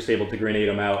usually you're just able to grenade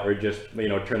them out or just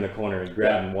turn the corner and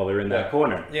grab them while they're in that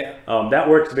corner. Yeah. That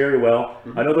works very well.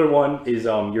 Another one is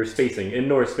your spacing,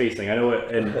 indoor spacing. I know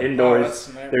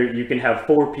indoors you can have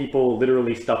 4 people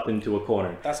literally stuffed into a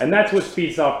corner, that's what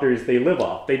Speedsofters they live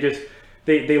off.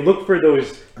 They look for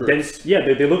those dense,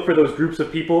 they look for those groups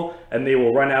of people, and they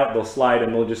will run out, they'll slide,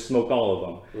 and they'll just smoke all of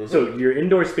them. So your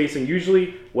indoor spacing,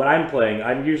 usually when I'm playing,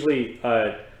 I'm usually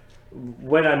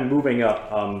when I'm moving up,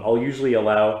 I'll usually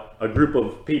allow a group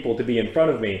of people to be in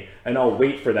front of me, and I'll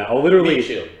wait for that. I'll literally,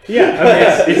 yeah.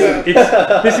 I mean,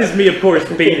 this is me, of course,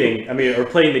 baiting. I mean, or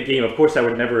playing the game. Of course, I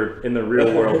would never in the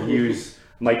real world use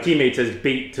my teammates as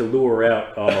bait to lure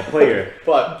out a player.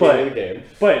 but in the game.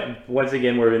 But once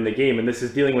again, we're in the game, and this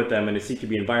is dealing with them in a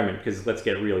CQB environment. Because let's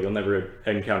get real, you'll never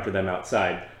encounter them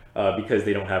outside. Because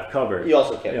they don't have cover. You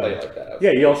also can't play like that outside.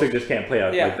 Yeah, you also just can't play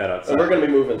like that outside. And we're going to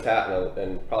be moving Tat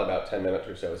in probably about 10 minutes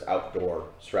or so is outdoor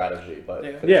strategy, but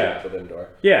with indoor.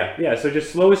 Yeah. So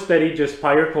just slow and steady, just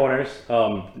pie your corners.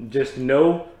 Just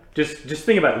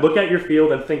think about it. Look at your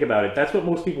field and think about it. That's what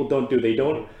most people don't do. They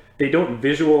don't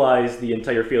visualize the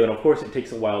entire field, and of course it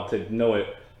takes a while to know it.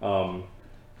 To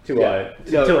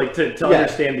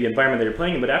understand the environment that you're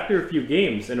playing in. But after a few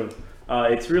games, and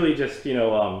it's really just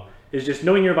is just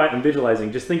knowing your environment and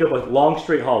visualizing. Just think of a long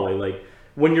straight hallway. Like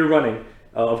when you're running,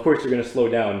 of course you're going to slow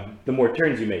down the more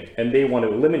turns you make, and they want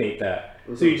to eliminate that.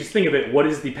 Mm-hmm. So you just think of it, what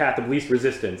is the path of least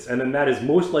resistance? And then that is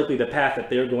most likely the path that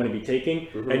they're going to be taking,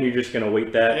 and you're just going to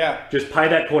wait that. Yeah. Just pie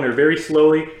that corner very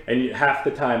slowly, and half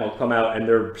the time I'll come out and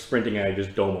they're sprinting and I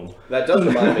just dome them. That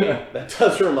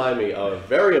does remind me of a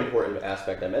very important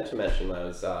aspect I meant to mention when I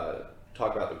was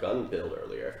talking about the gun build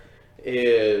earlier.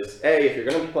 Is if you're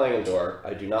going to be playing indoor,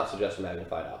 I do not suggest a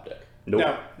magnified optic. Nope.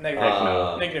 No,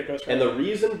 negative. Negative goes for And the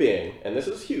reason being, and this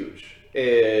is huge,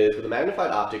 is with a magnified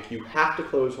optic, you have to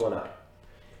close one eye.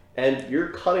 And you're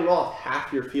cutting off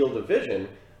half your field of vision,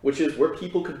 which is where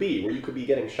people could be, where you could be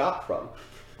getting shot from.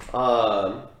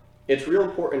 It's real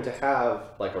important to have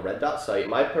like a red dot sight.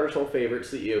 My personal favorite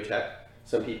is the EOTech.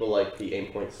 Some people like the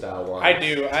aim point style one. I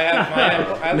do. I have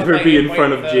mine. I Never be in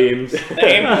front of James. The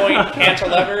aim point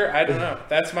cantilever. I don't know.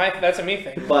 That's a me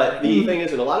thing. But the thing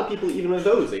is that a lot of people, even with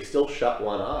those, they still shut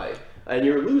one eye. And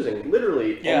you're losing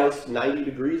literally almost 90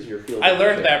 degrees of your field of vision. I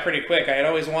learned that pretty quick. I had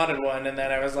always wanted one, and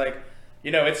then I was like,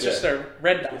 it's just a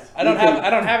red dot. I don't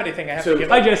have anything I have to give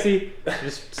Hi, up. Jesse.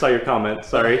 Just saw your comment.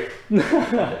 Sorry.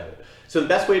 So the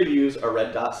best way to use a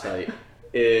red dot sight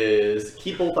is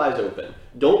keep both eyes open.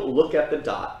 Don't look at the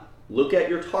dot. Look at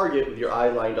your target with your eye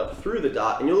lined up through the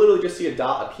dot, and you'll literally just see a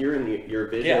dot appear in your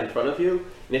vision in front of you.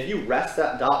 And if you rest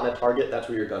that dot on a target, that's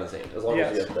where your gun is aimed, as long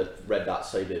as you have the red dot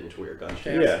sighted into where your gun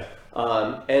shoots. Yeah.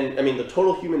 And I mean, the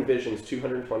total human vision is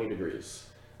 220 degrees,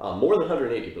 more than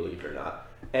 180, believe it or not.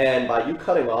 And by you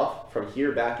cutting off from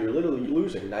here back, you're literally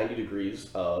losing 90 degrees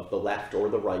of the left or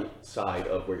the right side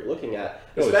of where you're looking at.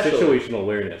 Situational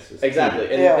awareness. Exactly,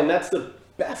 and that's the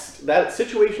best. That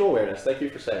situational awareness, thank you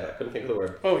for saying that, I couldn't think of the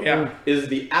word. Oh, yeah. Is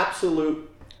the absolute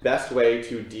best way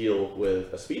to deal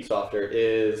with a speed softer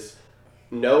is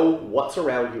know what's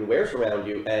around you, where's around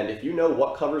you, and if you know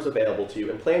what cover's available to you,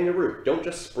 and plan your route. Don't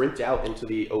just sprint out into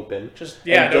the open.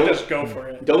 Don't just go for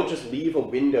it. Don't just leave a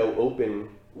window open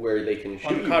where they can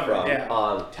shoot you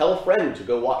from. Tell a friend to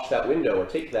go watch that window or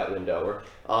take that window,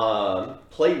 or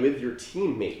play with your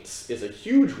teammates is a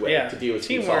huge way to deal with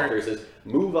speed softers. Is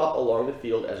move up along the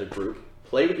field as a group,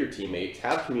 play with your teammates,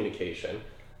 have communication.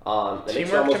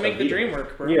 Teamwork can make the dream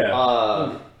work, bro.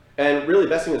 Yeah. And really, the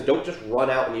best thing is don't just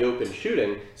run out in the open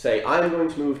shooting. Say, I'm going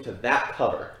to move to that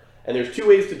cover. And there's two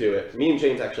ways to do it. Me and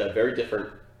James actually have very different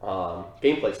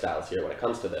gameplay styles here when it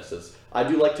comes to this. Is I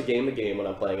do like to game the game when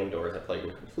I'm playing indoors. I play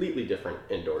completely different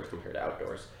indoors compared to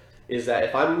outdoors. Is that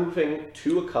if I'm moving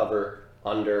to a cover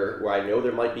under where I know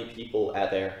there might be people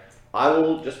at there, I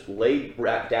will just lay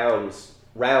rounds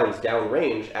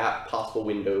downrange at possible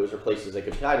windows or places they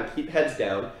could hide and keep heads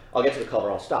down. I'll get to the cover,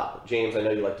 I'll stop. James, I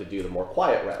know you like to do the more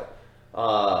quiet route.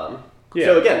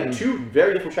 So again, two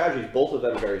very different strategies, both of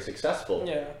them very successful.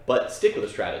 Yeah. But stick with a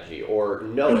strategy, or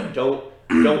don't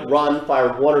run,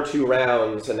 fire one or two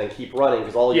rounds, and then keep running,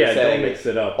 because all you're saying, mix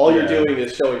it up. All you're doing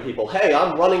is showing people, hey,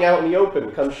 I'm running out in the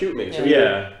open, come shoot me. So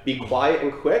either be quiet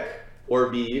and quick, or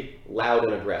be loud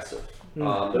and aggressive.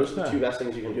 Those are the two best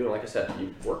things you can do. And like I said,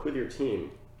 you work with your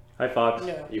team. Hi, Fox.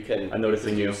 You can. I'm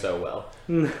noticing you so well.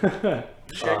 And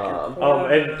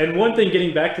one thing,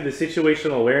 getting back to the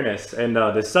situational awareness and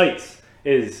the sights,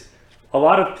 is a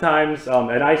lot of times,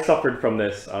 and I suffered from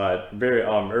this very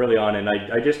early on, and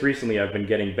I just recently I've been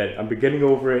getting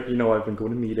over it. I've been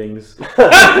going to meetings,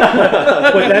 but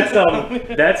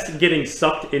that's getting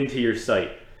sucked into your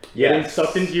sight. Getting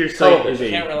sucked into your sight is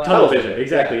tunnel vision.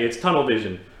 Exactly, it's tunnel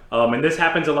vision. And this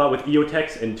happens a lot with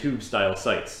EOTechs and tube-style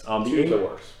sights. Tubes are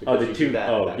worse. The tube.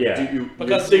 You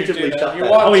instinctively shut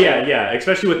that. Yeah.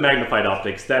 Especially with magnified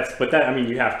optics.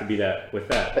 You have to be that with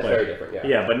that. That's very different.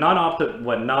 Yeah, but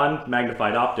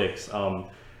non-magnified optics. A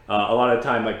lot of the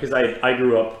time, because I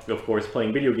grew up, of course,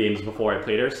 playing video games before I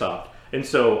played Airsoft, and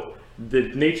so the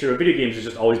nature of video games is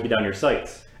just always be down your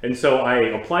sights. And so I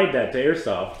applied that to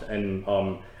Airsoft, and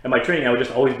my training, I would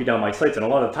just always be down my sights, and a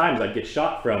lot of times I'd get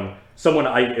shot from someone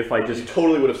if I just... You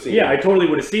totally would have seen Yeah, them. I totally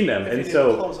would have seen them. If And you didn't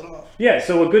so... close it off. Yeah,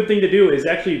 so a good thing to do is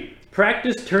actually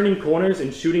practice turning corners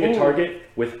and shooting a target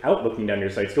without looking down your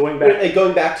sights. Going back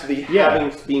to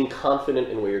the being confident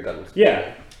in where your gun is.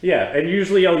 Yeah, and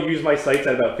usually I'll use my sights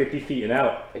at about 50 feet and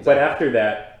out. Exactly. But after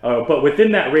that, but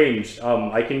within that range,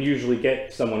 I can usually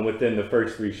get someone within the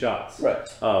first 3 shots. Right.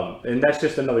 And that's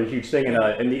just another huge thing.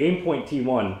 And the Aimpoint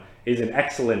T1 is an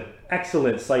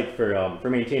excellent sight for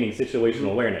maintaining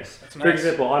situational awareness. That's nice. For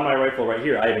example, on my rifle right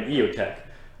here, I have an EOTech.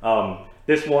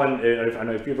 This one, I don't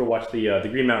know if you ever watched the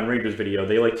Green Mountain Rangers video,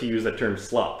 they like to use the term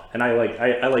slop, and I like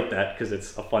that because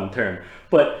it's a fun term.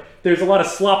 But there's a lot of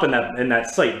slop in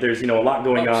that sight. There's a lot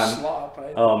going on. Slop,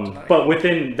 but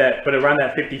within that, but around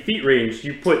that 50 feet range,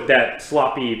 you put that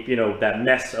sloppy, that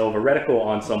mess of a reticle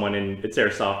on someone, and it's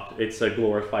Airsoft. It's a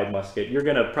glorified musket. You're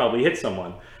gonna probably hit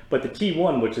someone. But the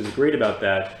T1, which is great about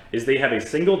that, is they have a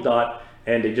single dot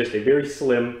and a very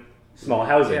slim, small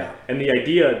housing. Yeah. And the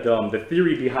idea, the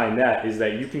theory behind that is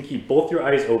that you can keep both your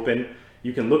eyes open.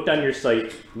 You can look down your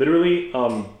sight, literally,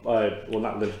 well,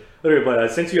 not literally, but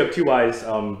since you have 2 eyes,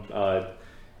 I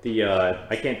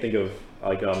can't think of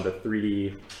the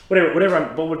 3D,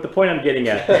 whatever. But what the point I'm getting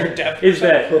at is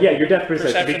that your depth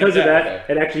perception. Because of that,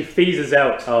 it actually phases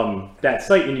out that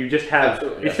sight, and you just have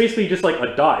it's basically just like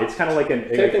a dot. It's kind of like an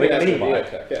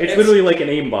aimbot. It's literally like an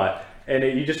aimbot. And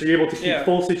you're able to keep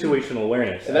full situational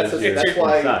awareness. And that's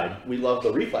why we love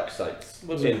the reflex sights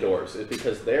indoors, is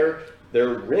because their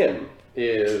rim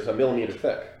is a millimeter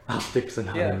thick. Optics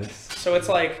Anonymous. Yeah. So it's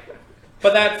like,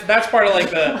 but that's part of like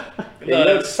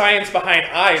the science behind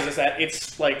eyes, is that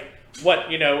it's like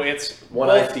it's one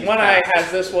eye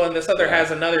has this one, this other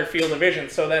has another field of vision.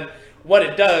 So then what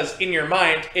it does in your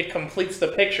mind, it completes the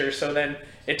picture. So then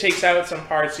it takes out some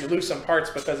parts, you lose some parts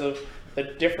because of the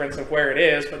difference of where it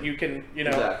is, but you can,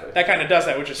 that kind of does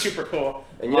that, which is super cool.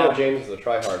 And James is a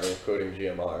tryhard when quoting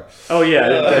GMR. Oh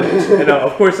yeah, and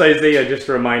of course Isaiah just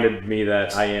reminded me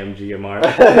that I am GMR.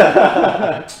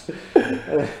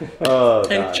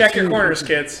 And check your corners,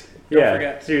 kids. Don't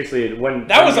forget. Seriously,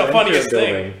 that was the funniest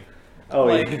thing. Oh,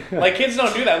 like kids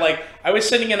don't do that. Like, I was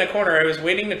sitting in a corner, I was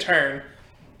waiting to turn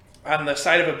on the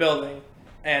side of a building,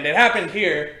 and it happened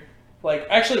here. Like,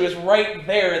 actually, it was right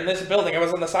there in this building. I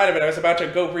was on the side of it. I was about to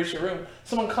go breach the room.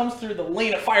 Someone comes through the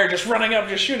lane of fire, just running up,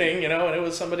 just shooting, and it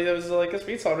was somebody that was like a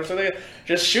speed soldier. So they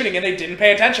just shooting, and they didn't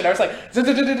pay attention. I was like,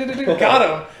 got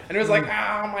him. And it was like,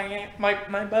 ow,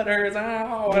 my butt hurts,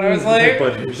 ow. And I was like,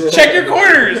 check your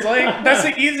corners. Like, that's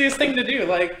the easiest thing to do.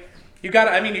 Like, you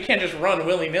can't just run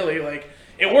willy-nilly. Like,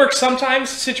 it works sometimes,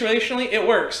 situationally, it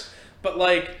works. But,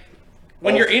 like,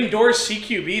 when you're indoors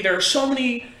CQB, there are so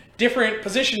many different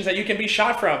positions that you can be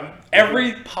shot from.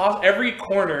 Every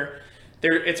corner,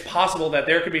 it's possible that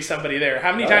there could be somebody there.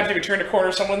 How many times have you turned a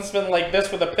corner, someone's been like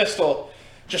this with a pistol,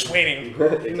 just waiting?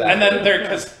 Exactly. And then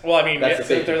that's the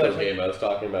safety game I was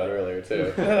talking about earlier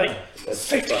too. They're like,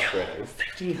 safety.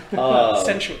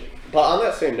 Essentially. But on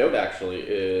that same note, actually,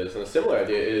 and a similar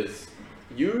idea is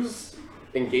use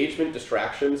engagement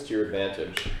distractions to your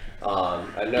advantage.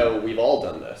 I know we've all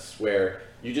done this, where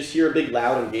you just hear a big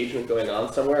loud engagement going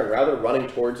on somewhere, and rather running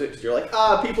towards it, because you're like,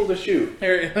 people to shoot.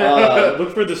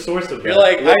 Look for the source of that. You're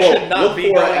like, I should not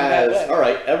be going that way. All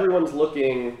right, everyone's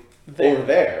looking over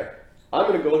there. I'm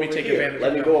going to go over here.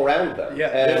 Let me go around them. Yeah,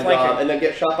 and then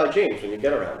get shot by James when you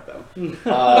get around them.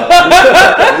 I'm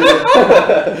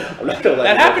not going to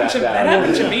let that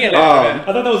happened to me. I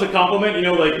thought that was a compliment,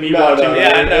 like me watching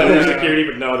security,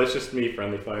 but no, that's just me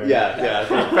friendly fire. Yeah,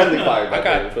 friendly fire by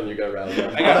James when you go around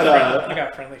them. I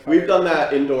got friendly fire. We've done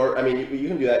that indoor. I mean, you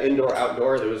can do that indoor,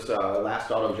 outdoor. There was last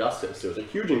Autumn Justice. There was a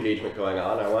huge engagement going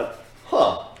on. I went,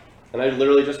 and I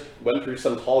literally just went through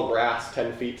some tall grass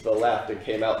 10 feet to the left and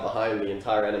came out behind the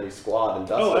entire enemy squad and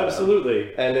dusted them.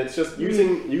 Absolutely. And it's just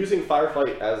using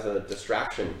Firefight as a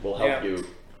distraction will help you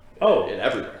in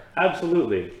everywhere.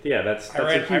 Absolutely. Yeah, that's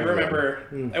I remember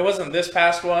it wasn't this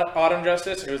past Autumn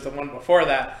Justice, it was the one before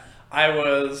that. They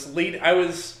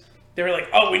were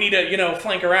like, we need to,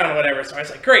 flank around or whatever. So I was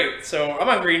like, great. So I'm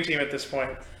on green team at this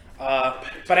point.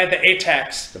 But I had the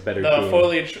Atex, the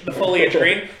foliage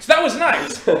green. So that was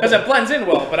nice, because it blends in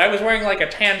well. But I was wearing like a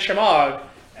tan shamog,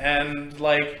 and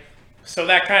so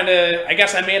that kind of, I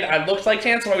guess I looked like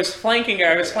tan, so I was flanking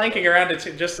around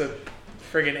it, just a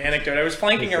friggin' anecdote. I was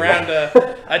flanking around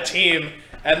a team,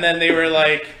 and then they were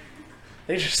like,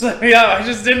 they just let me out. I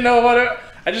just didn't know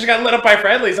I just got lit up by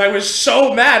friendlies. I was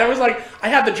so mad. I was like, I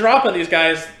had the drop on these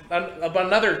guys.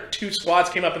 another 2 squads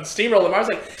came up and steamrolled them. I was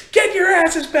like, get your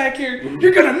asses back here.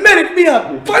 You're going to medic me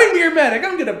up. Find me your medic.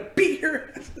 I'm going to beat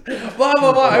your ass. Blah,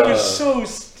 blah, blah. I was so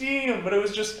steamed, but it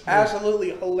was just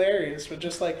absolutely hilarious. But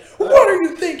just like, what are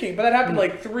you thinking? But that happened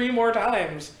like 3 more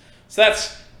times. So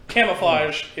that's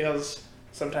camouflage is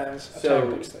sometimes a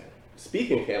time-based thing.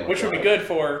 Speaking of camouflage. Which would be good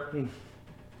for...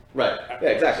 Right. Yeah,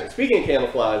 exactly. Speaking of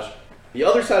camouflage, the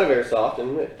other side of Airsoft,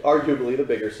 and arguably the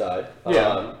bigger side, you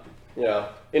know,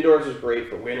 indoors is great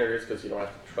for winners because you don't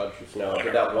have to trudge through snow. I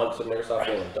did that once in Airsoft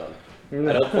game, I'm done.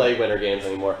 I don't play winter games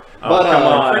anymore. But come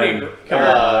on. When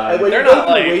They're you go not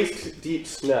through like... waist-deep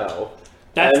snow...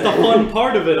 That's the fun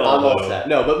part of it all, Almost that.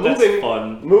 No, but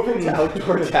moving to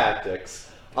outdoor tactics,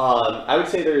 I would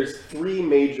say there's 3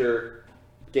 major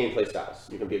gameplay styles.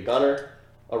 You can be a gunner,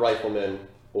 a rifleman,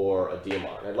 or a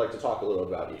DMR. And I'd like to talk a little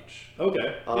about each.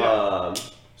 Okay.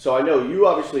 So I know you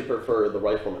obviously prefer the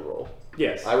rifleman role.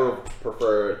 Yes. I would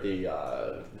prefer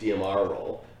the DMR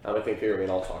role. I think Fairman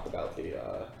and I'll talk about the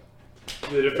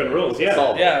different rules,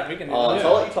 yeah. Yeah, we can do that. So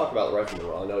I'll let you talk about the rifleman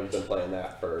role. I know you've been playing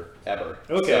that forever.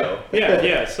 Okay. So.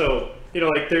 Yeah. So, you know,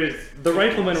 like there's the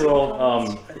rifleman role.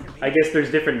 I guess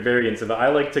there's different variants of it. I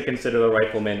like to consider the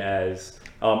rifleman as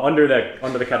under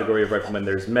the category of rifleman.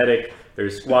 There's medic,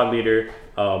 there's squad leader,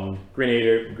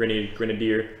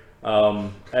 grenadier,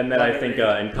 and then I think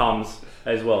and comms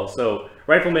as well. So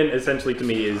rifleman essentially to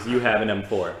me is you have an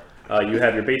M4. You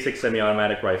have your basic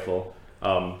semi-automatic rifle.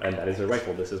 And that is a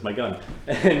rifle. This is my gun.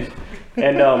 And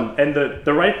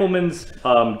the rifleman's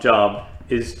job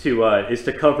is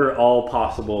to cover all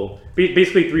possible,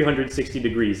 basically 360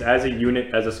 degrees. As a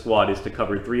unit, as a squad, is to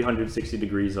cover 360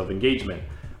 degrees of engagement.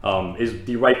 Is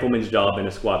the rifleman's job in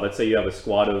a squad. Let's say you have a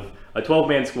squad of a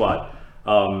 12-man squad,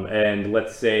 and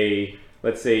let's say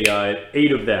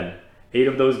 8 of them. 8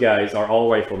 of those guys are all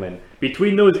riflemen.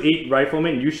 Between those 8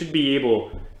 riflemen, you should be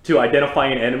able to identify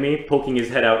an enemy poking his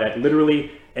head out at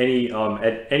literally any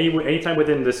time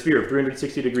within the sphere of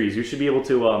 360 degrees. You should be able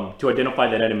to identify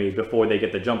that enemy before they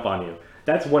get the jump on you.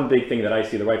 That's one big thing that I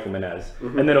see the rifleman as.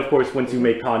 Mm-hmm. And then of course once you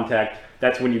make contact,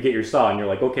 that's when you get your saw and you're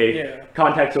like, okay,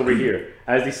 contact's over here.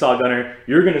 As the saw gunner,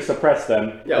 you're going to suppress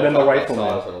them. Yeah, and then the rifleman.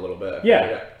 Saws in a little bit.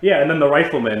 Yeah, and then the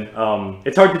rifleman.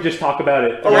 It's hard to just talk about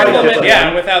it.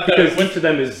 Without the because each of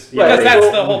them is because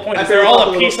that's the whole point. They're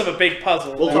all a piece of a big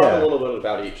puzzle. We'll talk a little bit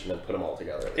about each and then put them all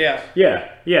together. Yeah.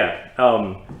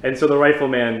 And so the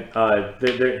rifleman,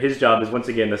 his job is once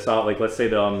again the saw. Like let's say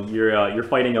you're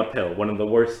fighting uphill. One of the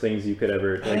worst things you could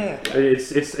ever.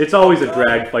 It's always a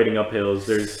drag fighting uphills.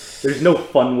 There's no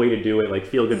fun way to do it. Like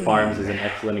Feel Good Farms is an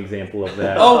excellent example of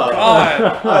that. Oh God,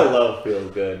 I love Feel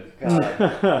Good.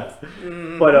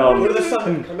 But go to the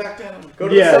summit, come back down. Go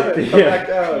to the summit, come back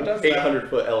down.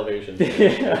 800-foot elevation.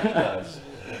 That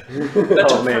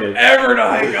took forever to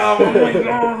hike up.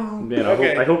 Man,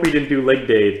 I hope he didn't do leg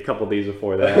day a couple days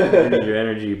before that. You need your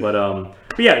energy, but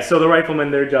yeah. So the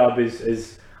riflemen, their job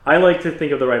is I like to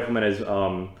think of the riflemen as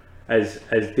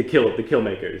the kill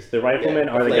makers. The riflemen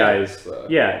are the guys.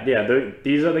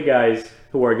 These are the guys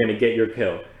who are going to get your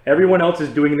kill. Everyone else is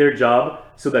doing their job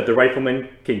so that the riflemen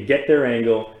can get their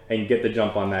angle and get the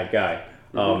jump on that guy.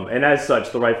 Mm-hmm. And as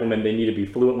such, the riflemen, they need to be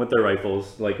fluent with their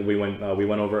rifles, like we went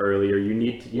over earlier.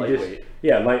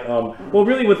 Well,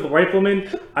 really with riflemen,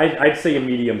 I'd say a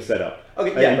medium setup.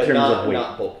 Okay, but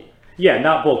not bulky. Yeah,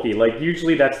 not bulky. Like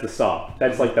usually that's the saw.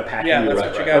 That's like the pack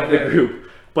of the group.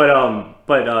 But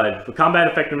for combat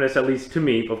effectiveness, at least to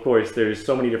me, of course, there's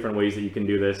so many different ways that you can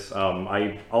do this.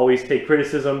 I always take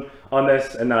criticism on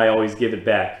this, and then I always give it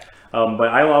back. But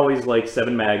I'll always like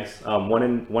 7 mags, one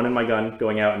in my gun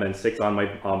going out, and then 6 on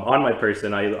my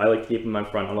person. I like to keep them in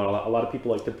front. A lot of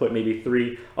people like to put maybe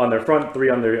 3 on their front, 3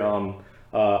 on their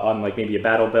on like maybe a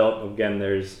battle belt. Again,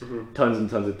 there's tons and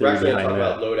tons of theory behind that. We're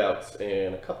actually talk about loadouts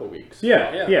in a couple weeks. We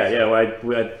had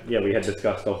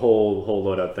discussed the whole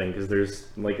loadout thing because there's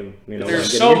like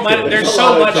there's so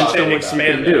much to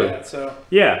expand do. That, so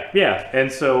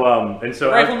and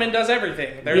so rifleman does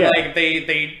everything. They're like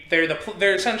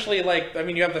they're essentially like, I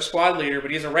mean, you have the squad leader,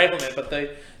 but he's a rifleman, but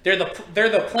they're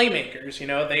the playmakers. You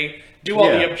know, they do all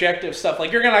the objective stuff.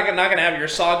 Like you're not gonna have your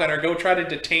saw gunner go try to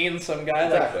detain some guy.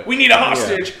 Like we need a hostage.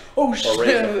 Yeah. Oh shit! Or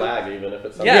raise a flag even if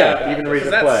it's something even raise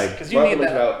a flag because you need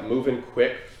that. About moving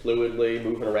quick, fluidly,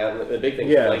 moving around. The big thing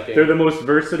is flanking. They're the most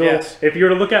versatile. Yes. If you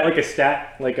were to look at like a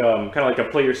stat, like kind of like a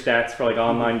player stats for like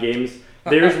online games,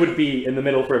 theirs would be in the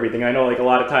middle for everything. I know, like, a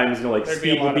lot of times, you know, like, There'd be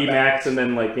a speed lot would be of max, and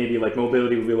then, like, maybe, like,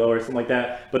 mobility would be lower or something like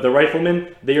that. But the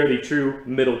riflemen, they are the true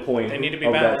middle point They need to be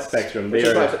of balanced. that spectrum. Which They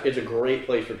is are, why it's a great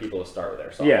place for people to start with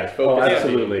airsoft. yeah, Just focus on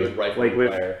absolutely. being a good rifleman Like, with,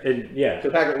 player. yeah.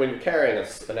 Because when you're carrying an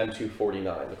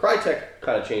M249, the Crytek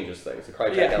kind of changes things. The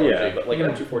Crytek Yeah. LMG, Yeah. but like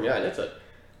an M249, it's a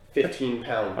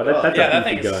 15-pound Oh, gun. that's Yeah, a that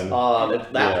beefy thing's- gun. And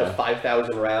that Yeah. was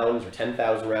 5,000 rounds or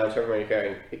 10,000 rounds, however many you're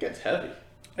carrying. It gets heavy.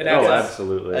 It Oh, adds.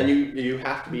 absolutely. And you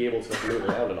have to be able to move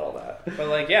around and all that. But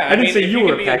like, yeah, I didn't mean, say if you can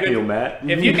were a be pack good- mule, Matt.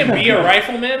 If you can be a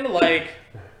rifleman, like,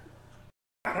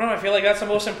 I don't know, I feel like that's the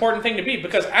most important thing to be,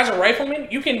 because as a rifleman,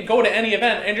 you can go to any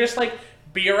event and just, like,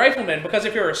 be a rifleman, because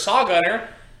if you're a saw gunner,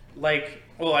 like,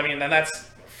 well, I mean, then that's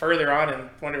further on, and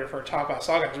wonder if we're talking about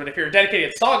saw gunners, but if you're a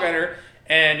dedicated saw gunner,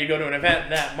 and you go to an event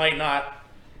that might not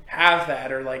have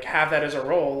that, or, like, have that as a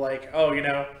role, like, oh, you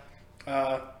know,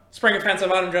 Spring Offensive,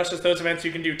 Autumn Justice, those events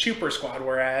you can do 2 per squad,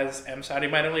 whereas MSAD you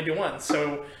might only do 1.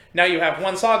 So now you have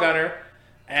one saw gunner,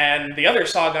 and the other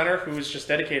saw gunner, who's just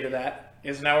dedicated to that,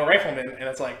 is now a rifleman, and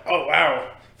it's like, oh wow,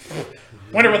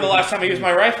 wonder when the last time I used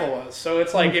my rifle was. So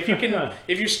it's like, if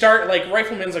you start, like,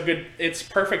 rifleman's it's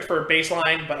perfect for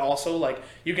baseline, but also, like,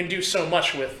 you can do so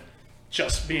much with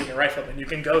just being a rifleman. You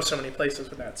can go so many places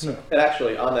with that. So And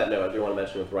actually, on that note, I do want to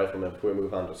mention with riflemen, before we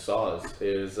move on to saws,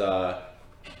 is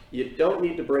you don't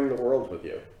need to bring the world with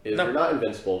you. No. You're not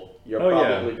invincible. You're Oh,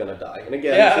 yeah. probably going to die. And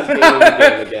again, Yeah. this is game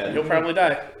and again. you'll probably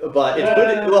die. But it's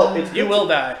good. Well, it's You good will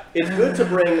die. It's good to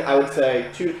bring, I would say,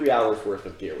 2 to 3 hours worth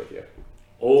of gear with you.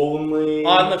 Only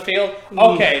On the field?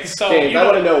 Okay, so James, you I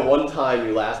want to don't- know one time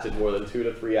you lasted more than 2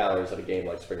 to 3 hours at a game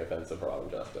like Spring Offensive or Autumn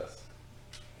Justice.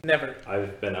 Never.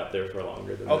 I've been out there for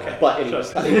longer than Okay. that. But in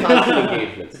constant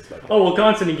engagements is my point. Oh, well,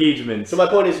 constant engagements. So my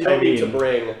point is, you don't need to mean-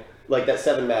 bring, like, that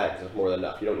 7 mags is more than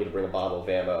enough. You don't need to bring a bottle of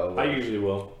ammo. I usually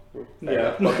will. Fair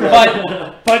Yeah.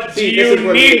 enough. But do See, this is you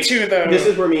where need me- to, though? This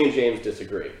is where me and James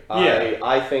disagree. Yeah.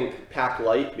 I think pack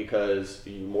light, because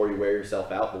the more you wear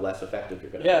yourself out, the less effective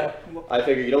you're going to Yeah. be. I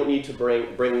figure you don't need to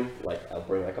bring like, I'll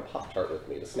bring like a Pop-Tart with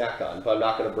me to snack on, but I'm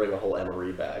not going to bring a whole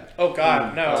Emery bag. Oh,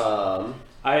 God, no.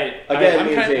 Again, I'm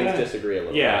me and kinda- James disagree a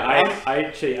little Yeah, bit. I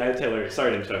tailor.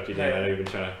 Sorry to interrupt you, Dan. I know you've been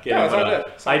trying to get No, in, it's all but,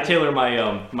 good. It's all I tailor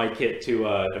my my kit to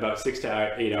about 6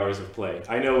 to 8 hours of play.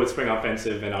 I know with Spring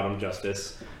Offensive and Autumn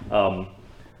Justice,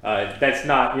 that's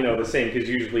not the same, because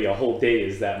usually a whole day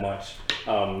is that much.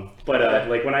 But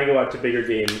like when I go out to bigger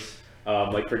games,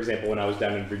 like for example when I was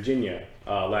down in Virginia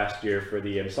last year for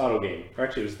the Sato game, or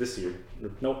actually it was this year.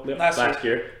 Nope, last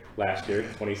year,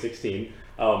 2016.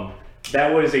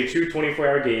 That was a true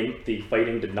 24-hour game. The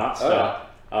fighting did not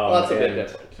stop. Well, that's a bit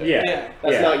different. Yeah.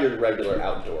 That's not your regular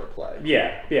outdoor play.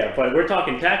 Yeah, but we're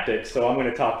talking tactics, so I'm going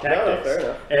to talk No, tactics.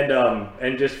 fair enough.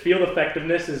 And just field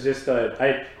effectiveness is just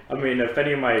I mean, if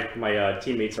any of my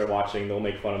teammates are watching, they'll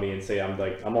make fun of me and say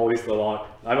I'm always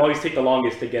take the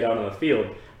longest to get out on the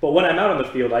field. But when I'm out on the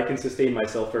field, I can sustain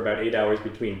myself for about 8 hours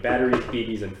between batteries,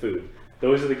 BBs, and food.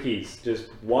 Those are the keys. Just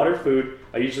water, food.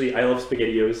 I love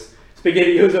SpaghettiOs.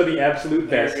 SpaghettiOs are the absolute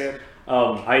best. They're good.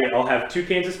 I'll have 2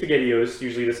 cans of SpaghettiOs.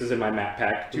 Usually this is in my map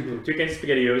pack. Two cans of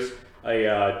SpaghettiOs,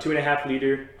 a 2.5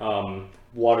 liter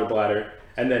water bladder,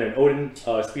 and then an Odin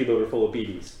speed loader full of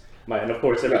BBs. And of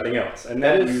course everything else. And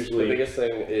That that is usually the biggest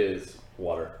thing is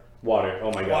water. water.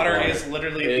 Oh my god. Water is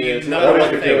literally It is the no number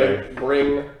matter one what you're thing. doing,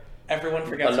 bring Everyone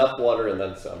forgets. enough water and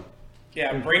then some.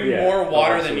 Yeah, bring Yeah, more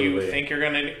water than you absolutely. think you're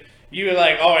gonna. You're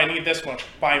like, oh, I need this much.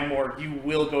 Buy more. You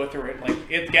will go through it. Like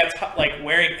it gets like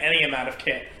wearing any amount of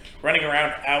kit, running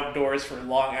around outdoors for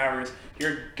long hours.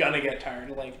 You're gonna get tired.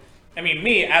 Like, I mean,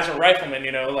 me as a rifleman,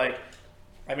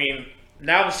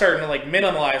 now I'm starting to like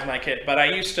minimalize my kit. But I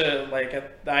used to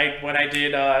when I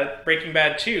did Breaking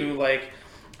Bad 2, like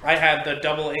I had the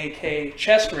double AK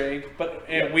chest rig, but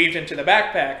it weaved into the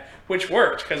backpack, which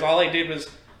worked because all I did was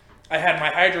I had my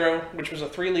hydro, which was a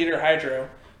 3-liter hydro.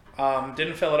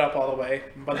 Didn't fill it up all the way,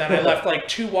 but then I left like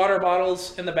 2 water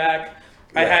bottles in the back.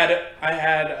 Yeah. I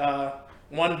had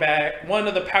one bag. One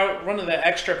of the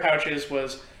extra pouches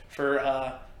was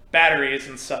for batteries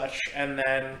and such, and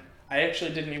then I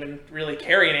actually didn't even really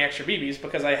carry any extra BBs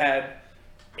because I had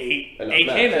 8 Enough AK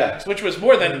mags, mags, which was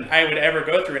more than I would ever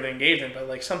go through in an engagement. But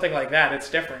like something like that, it's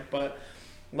different. But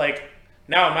like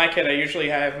now in my kit, I usually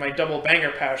have my double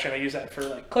banger pouch, and I use that for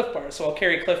like Cliff Bars. So I'll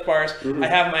carry Cliff Bars. I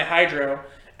have my hydro,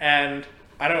 and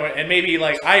I don't know, and maybe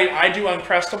like I do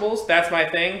Uncrustables. That's my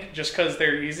thing, just because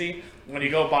they're easy. When you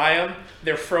go buy them,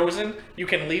 they're frozen. You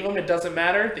can leave them; it doesn't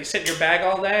matter. They sit in your bag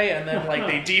all day, and then like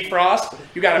they defrost.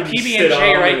 You got a You PB sit and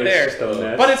J on right them, it's just a there.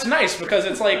 mess. But it's nice because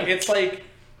it's like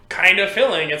kind of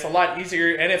filling. It's a lot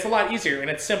easier, and it's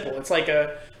simple. It's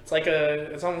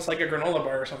almost like a granola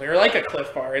bar or something, or like a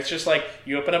Cliff Bar. It's just like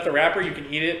you open up the wrapper, you can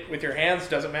eat it with your hands.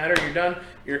 Doesn't matter. You're done.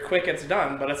 You're quick. It's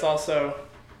done. But it's also,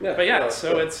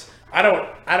 I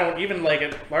don't even like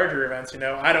at larger events.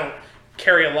 I don't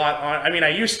carry a lot on. I mean, I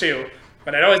used to,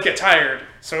 but I'd always get tired.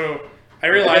 So I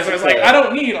realized I was like, I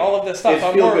don't need all of this stuff.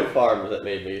 It's Feel Good Farms that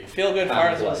made me. Feel Good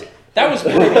Farms that was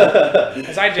brutal.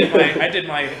 Because I did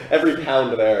my every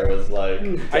pound of air was like.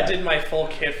 I did my full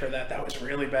kit for that. That was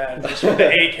really bad. Just with the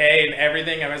AK and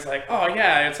everything, I was like, oh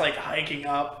yeah, it's like hiking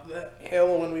up the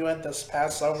hill when we went this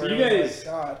past summer. So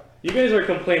you guys are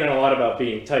complaining a lot about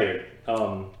being tired.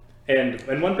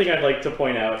 And one thing I'd like to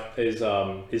point out is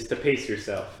to pace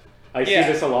yourself. I see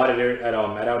this a lot at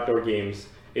outdoor games.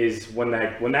 Is when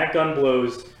that gun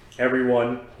blows,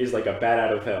 everyone is like a bat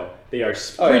out of hell. They are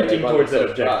sprinting towards that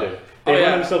objective. They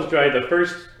run themselves dry.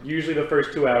 Usually the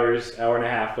first 2 hours, hour and a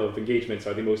half of engagements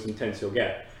are the most intense you'll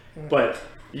get. But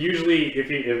usually, if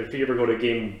you ever go to a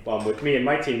game with me and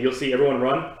my team, you'll see everyone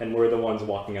run, and we're the ones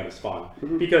walking out of spawn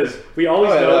because we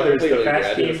always know there's the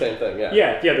fast team. The same thing,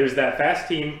 There's that fast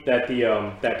team that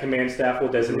that command staff will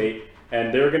designate,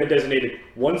 and they're going to designate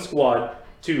one squad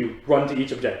to run to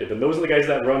each objective, and those are the guys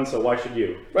that run. So why should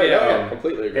you? Right.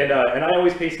 Completely agree. And I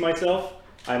always pace myself.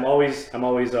 I'm always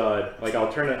like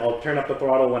I'll turn up the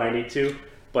throttle when I need to.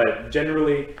 But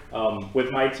generally,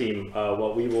 with my team,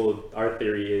 our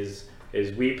theory is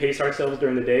we pace ourselves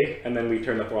during the day, and then we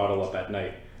turn the throttle up at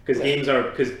night. Because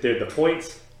the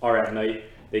points are at night,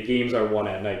 the games are won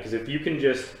at night. Because if you can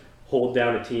just hold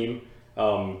down a team.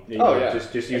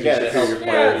 Just use your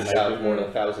superior more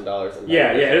than $1,000.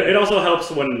 It also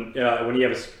helps when you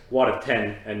have a squad of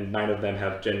 10 and 9 of them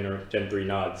have Gen 3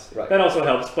 nods. Right. That also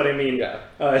helps, but I mean,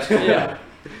 so that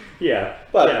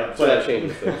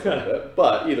changes things a little bit.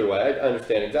 But either way, I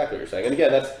understand exactly what you're saying. And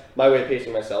again, that's my way of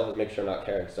pacing myself is make sure I'm not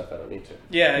carrying stuff I don't need to.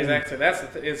 Yeah, exactly. That's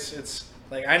it's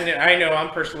like I know I'm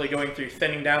personally going through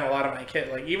thinning down a lot of my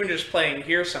kit. Like even just playing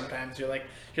here, sometimes you're like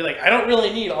I don't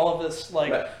really need all of this.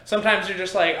 Like sometimes you're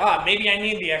just like, maybe I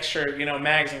need the extra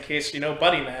mags in case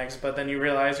buddy mags. But then you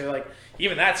realize you're like,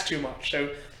 even that's too much.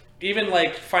 So even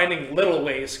like finding little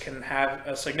ways can have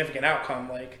a significant outcome.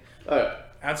 Like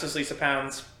ounces leads to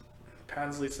pounds,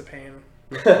 pounds leads to pain.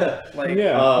 But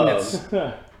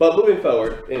moving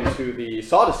forward into the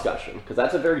saw discussion, because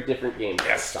that's a very different game.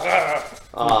 Yes. And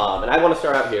I want to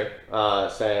start out here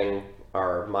saying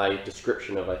my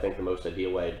description of I think the most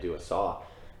ideal way to do a saw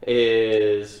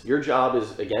is your job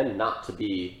is again not to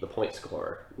be the point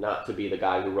scorer, not to be the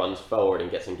guy who runs forward and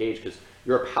gets engaged, because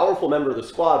you're a powerful member of the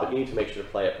squad, but you need to make sure to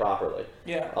play it properly.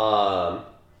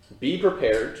 Be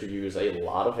prepared to use a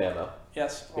lot of ammo.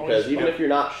 Yes. Because even if you're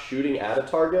not shooting at a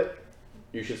target,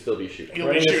 you should still be shooting.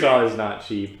 Running a saw is not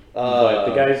cheap, but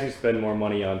the guys who spend more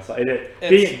money on saw,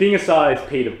 being a saw is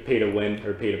pay to win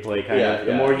or pay to play kind of.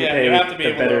 The more you pay,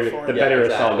 the better a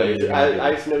saw gun is.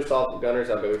 I know saw gunners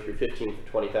I'll go through 15 to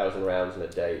 20,000 rounds in a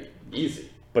day, easy.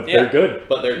 But they're good.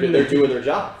 But they're good. They're doing their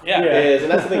job.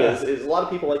 And that's the thing is a lot of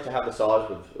people like to have the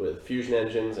saws with fusion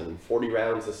engines and 40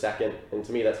 rounds a second, and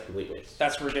to me that's a complete waste.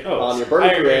 That's ridiculous. You're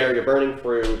burning through air, you're burning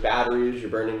through batteries, you're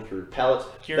burning through pellets.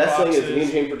 Best thing is me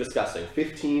and James were discussing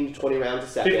 15 to 20 rounds a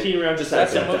second. 15 rounds a second.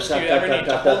 That's the most you ever need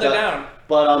to hold it down.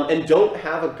 But and don't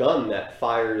have a gun that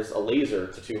fires a laser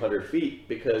to 200 feet,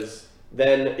 because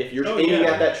then if you're aiming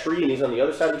at that tree and he's on the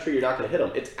other side of the tree, you're not going to hit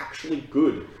him. It's actually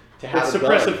good. It's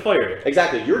suppressive fire.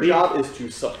 Exactly. Your job is to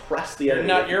suppress the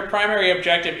enemy. Your primary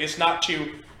objective is not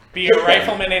to be a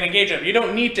rifleman and engage them. You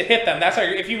don't need to hit them. That's how.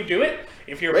 If you do it,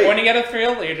 if you're pointing at a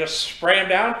field and you just spray them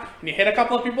down and you hit a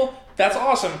couple of people, that's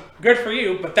awesome. Good for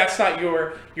you. But that's not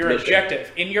your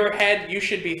objective. In your head, you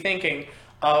should be thinking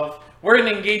of, we're in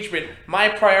engagement. My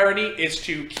priority is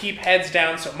to keep heads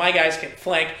down so my guys can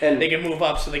flank and they can move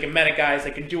up, so they can medic guys.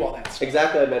 They can do all that stuff.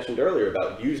 Exactly. I mentioned earlier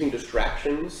about using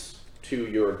distractions to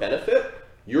your benefit.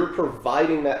 You're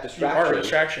providing that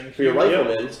distraction for your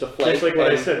riflemen to flank. Just like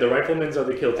what I said, the riflemen are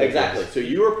the kill takers. Exactly. So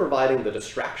you are providing the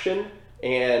distraction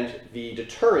and the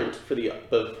deterrent for the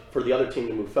other team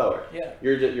to move forward. Yeah.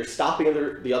 You're stopping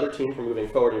the other team from moving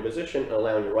forward in your position and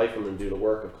allowing your riflemen to do the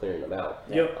work of clearing them out.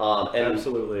 Yep. And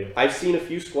absolutely. I've seen a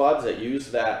few squads that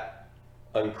use that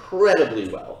incredibly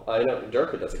well. I know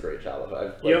Durka does a great job of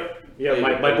it.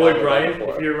 My boy Brian,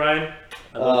 if you're Ryan,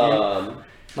 I love you.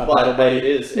 But it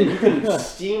is, and you can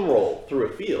steamroll through a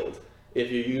field if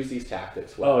you use these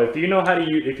tactics well. If you know how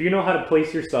to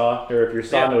place your saw, or if your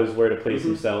saw knows where to place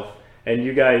himself, and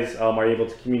you guys are able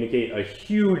to communicate, a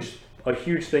huge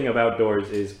thing of outdoors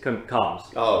is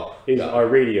comms. Our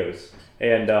radios,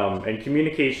 and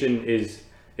communication is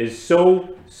is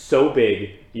so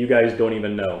big, you guys don't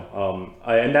even know.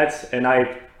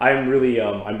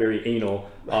 I'm very anal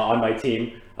on my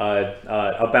team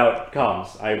about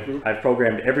comms. I've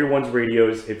programmed everyone's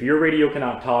radios. If your radio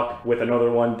cannot talk with another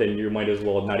one, then you might as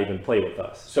well not even play with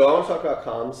us. So I want to talk about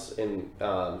comms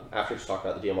after just talk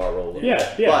about the DMR role.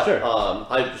 Yeah, sure.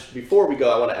 Before we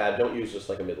go, I want to add, don't use just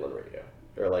like a Midland radio.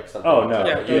 Or like something. Oh,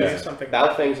 no. Use something.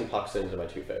 Baofangs and Puxins are my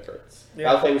two favorites.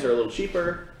 Yeah. Baofangs are a little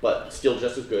cheaper, but still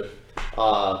just as good.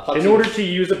 In order to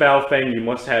use a Baofeng, you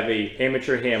must have a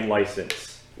amateur ham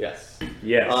license. Yes.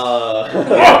 Yes.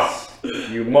 Yes.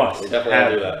 You must. We definitely have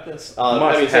to do that.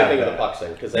 Same thing with the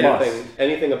Puxing, because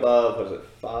anything above, what is it,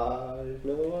 5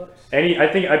 milliwatts?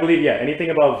 I believe anything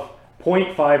above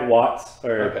 0.5 watts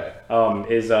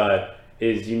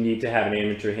is you need to have an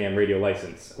amateur ham radio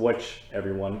license, which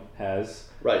everyone has.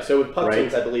 Right, so with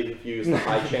Puxins, I believe if you use the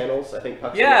high channels, I think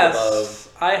Puxins above...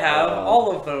 I have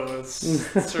all of those.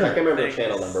 I can't remember the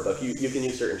channel number, but you can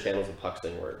use certain channels of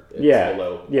Puxin where it's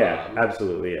below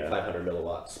absolutely, 500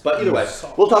 milliwatts. But either way,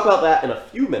 we'll talk about that in a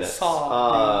few minutes. That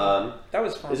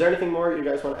was fun. Is there anything more you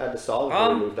guys want to add to SAW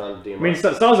before we moved on to DMR? I mean,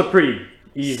 SAW's a pretty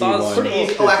easy one. Pretty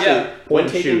easy. Oh, actually, when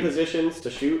taking positions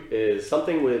to shoot is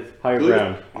something with higher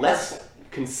ground. Less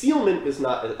concealment is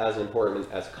not as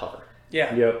important as cover.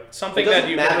 Yeah. Yep. Something it doesn't that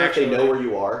you matter can if they know where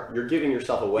you are. You're giving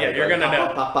yourself away. Yeah, you're gonna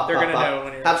know. They're gonna know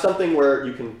when you're. Have something where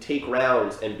you can take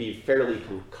rounds and be fairly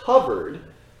covered,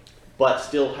 but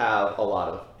still have a lot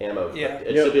of ammo. Yeah.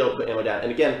 Still be able to put ammo down.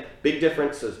 And again, big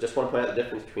difference is just want to point out the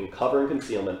difference between cover and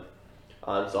concealment.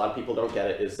 So a lot of people don't get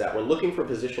it. Is that when looking for a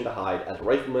position to hide as a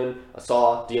rifleman, a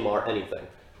SAW, DMR, anything,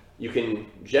 you can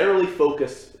generally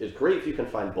focus. It's great if you can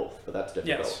find both, but that's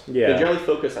difficult. Yes. You can generally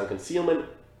focus on concealment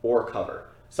or cover.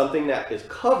 Something that is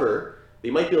cover, they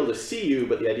might be able to see you,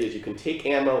 but the idea is you can take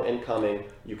ammo incoming,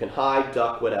 you can hide,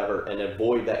 duck, whatever, and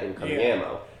avoid that incoming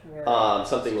ammo.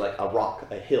 Something like a rock,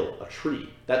 a hill, a tree.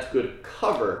 That's good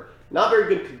cover, not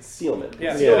very good concealment.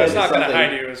 Yeah, it's not going to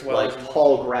hide you as well. Like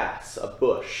tall grass, a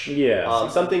bush. Yeah.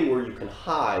 Something where you can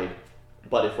hide,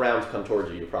 but if rounds come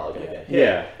towards you, you're probably going to get hit.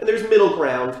 Yeah. And there's middle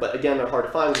ground, but again, they're hard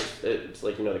to find. It's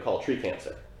like, they call it tree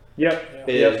cancer. Yep.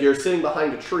 If you're sitting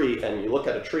behind a tree and you look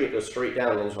at a tree, it goes straight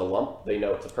down and there's a lump, they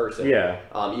know it's a person. Yeah.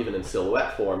 Even in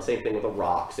silhouette form. Same thing with a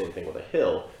rock, same thing with a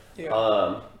hill.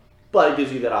 Yeah. But it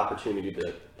gives you that opportunity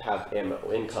to have ammo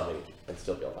incoming and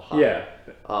still be able to hide. Yeah.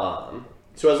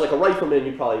 So as like a rifleman,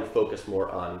 you probably focus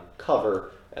more on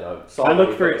cover. And I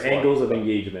look for angles of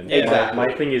engagement. Exactly.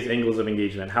 My thing is angles of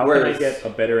engagement. How can I get a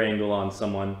better angle on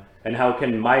someone? And how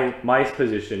can my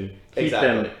position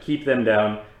keep them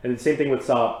down? And the same thing with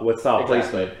SAW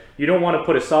placement. You don't want to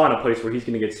put a SAW in a place where he's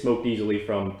going to get smoked easily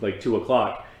from like 2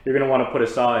 o'clock. You're going to want to put a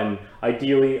SAW in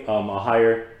ideally a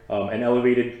higher, an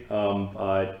elevated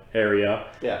area.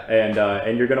 Yeah.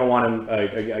 And you're going to want him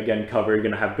again cover. You're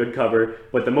going to have good cover.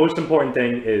 But the most important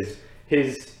thing is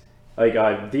his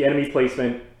the enemy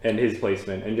placement and his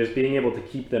placement, and just being able to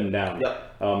keep them down.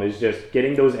 Yep. Is just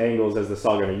getting those angles as the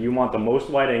SAW gunner. You want the most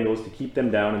wide angles to keep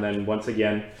them down, and then once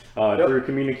again through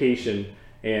communication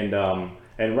and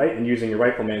using your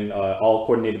riflemen, all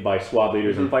coordinated by squad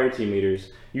leaders and fire team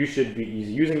leaders, you should be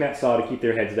using that SAW to keep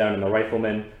their heads down, and the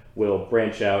riflemen will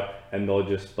branch out and they'll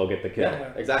get the kill.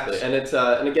 Yeah, exactly. And it's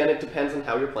and again, it depends on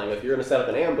how you're playing. If you're going to set up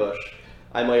an ambush,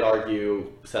 I might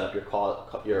argue set up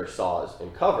your SAWs in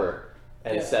cover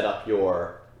and set up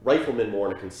your riflemen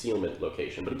more in a concealment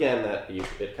location. But again,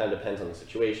 it kind of depends on the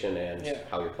situation and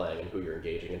how you're playing and who you're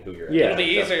engaging and who you're It'll be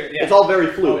easier. Yeah. It's all very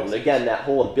fluid. And again, that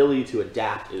whole ability to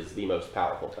adapt is the most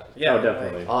powerful thing. Yeah,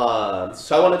 definitely.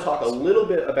 So I want to talk a little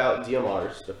bit about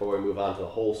DMRs before we move on to the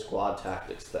whole squad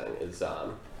tactics thing.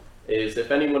 Is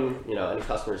if anyone, any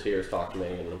customers here has talked to me,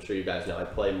 and I'm sure you guys know, I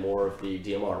play more of the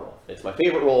DMR role. It's my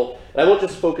favorite role, and I won't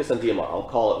just focus on DMR. I'll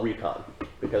call it recon,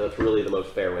 because it's really the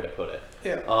most fair way to put it.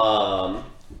 Yeah.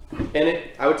 And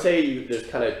I would say there's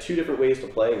kind of two different ways to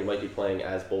play, and you might be playing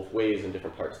as both ways in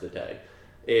different parts of the day.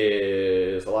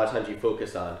 Is a lot of times you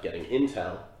focus on getting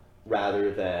intel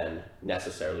rather than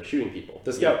necessarily shooting people.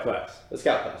 The scout class. The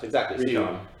scout class, exactly.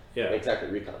 Recon. Exactly,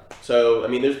 recon. So,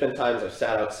 there's been times I've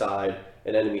sat outside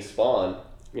an enemy spawn,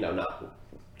 not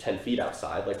 10 feet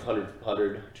outside, like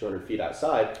 100, 200 feet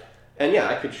outside. And yeah,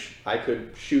 I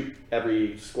could shoot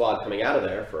every squad coming out of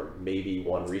there for maybe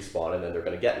one respawn, and then they're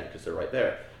going to get me because they're right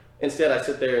there. Instead, I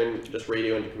sit there and just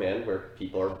radio into command where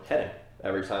people are heading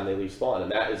every time they leave spawn.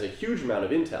 And that is a huge amount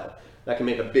of intel. That can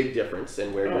make a big difference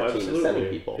in where your team is sending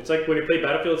people. It's like when you play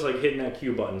Battlefield, it's like hitting that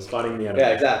Q button, spotting the enemy. Yeah,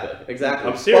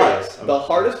 exactly. I'm serious. But the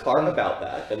hardest part about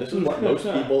that, and this is what most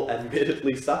people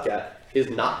admittedly suck at, is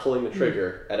not pulling the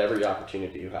trigger at every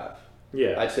opportunity you have.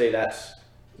 Yeah. I'd say that's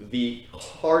The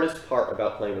hardest part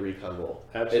about playing the recon role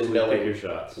Absolutely is knowing pick your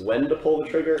shots. when to pull the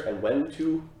trigger and when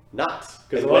to not.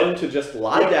 And a lot when to just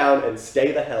lie down and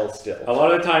stay the hell still. A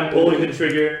lot of the time, pulling the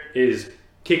trigger is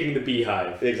kicking the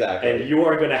beehive. Exactly. And you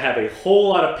are going to have a whole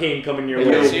lot of pain coming your way.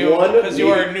 Because you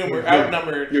are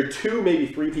outnumbered. You're 2, maybe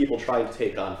 3 people trying to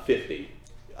take on 50.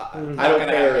 I don't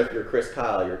care if you're Chris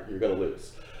Kyle, you're going to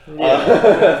lose.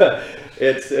 Yeah.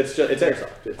 It's Airsoft.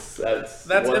 That's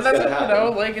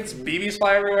like it's BBs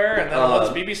fly everywhere, and then once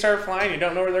BBs start flying, you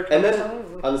don't know where they're coming from. And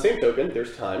then on the same token,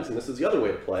 there's times, and this is the other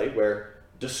way to play, where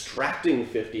distracting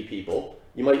 50 people,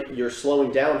 you're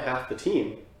slowing down half the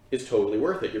team is totally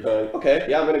worth it. You're going, okay,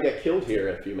 yeah, I'm going to get killed here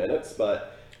in a few minutes,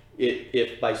 but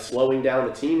if by slowing down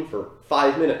the team for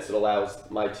 5 minutes, it allows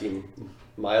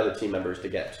my other team members to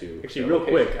get to. Actually, real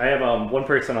quick, I have one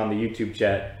person on the YouTube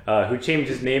chat who changed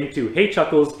his name to Hey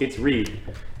Chuckles, it's Reed,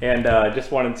 and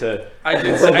just wanted to. I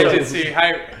did see.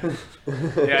 Hi.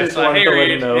 Yeah, just wanted to let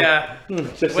him know. Yeah.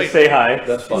 Just to say hi.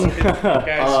 That's fun. You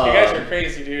guys are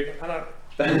crazy, dude. I don't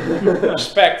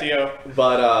respect you.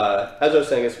 But as I was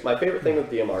saying, is my favorite thing with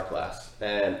DMR class,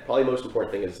 and probably most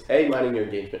important thing is minding your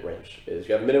engagement range. Is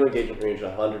you have a minimum engagement range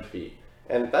of 100 feet,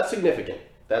 and that's significant.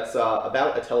 That's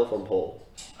about a telephone pole.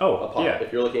 Apart. Yeah.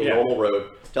 If you're looking at a normal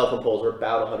road, telephone poles are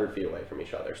about 100 feet away from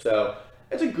each other. So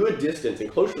it's a good distance,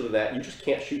 and closer than that, you just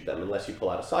can't shoot them unless you pull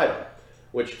out a sidearm,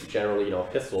 which generally, a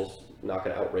pistol's not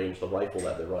going to outrange the rifle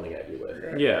that they're running at you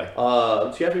with. Yeah.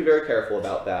 So you have to be very careful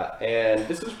about that, and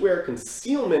this is where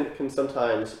concealment can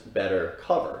sometimes better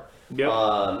cover. Yep.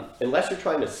 Unless you're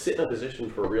trying to sit in a position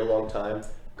for a real long time,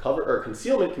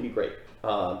 concealment can be great.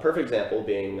 Perfect example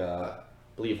being, I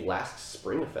believe, last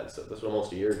spring offensive. This was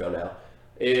almost a year ago now.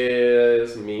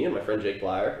 Is me and my friend Jake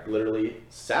Blyer literally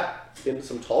sat in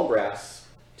some tall grass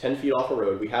 10 feet off the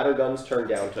road. We had our guns turned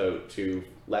down to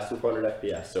less than 400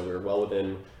 FPS, so we were well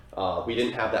within, we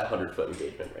didn't have that 100-foot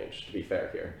engagement range, to be fair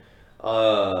here.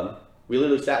 We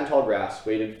literally sat in tall grass,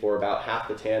 waited for about half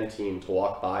the TAN team to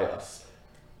walk by us,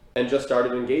 and just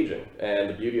started engaging. And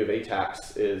the beauty of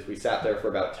ATACs is we sat there for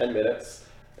about 10 minutes,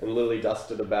 and literally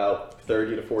dusted about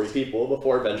 30 to 40 people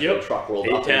before eventually a truck rolled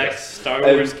up. ATACs, Star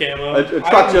Wars camo. A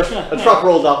truck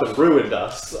rolled up and ruined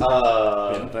us.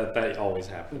 That always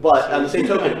happens. But on the same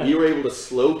token, you were able to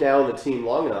slow down the team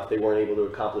long enough they weren't able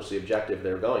to accomplish the objective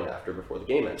they were going after before the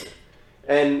game ended.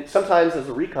 And sometimes as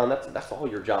a recon, that's all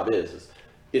your job is.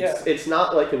 It's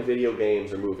not like in video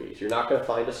games or movies. You're not going to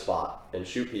find a spot and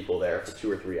shoot people there for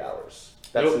 2 or 3 hours.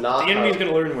 That's not the enemy's going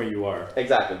to learn where you are.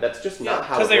 Exactly. That's just not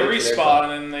how it works. Because they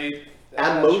respawn and they...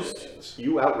 At most,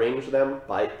 you outrange them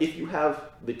by, if you have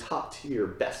the top tier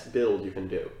best build you can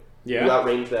do, you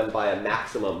outrange them by a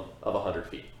maximum of 100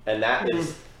 feet. And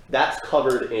that's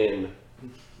covered in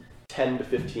 10 to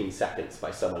 15 seconds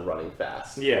by someone running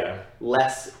fast. Yeah.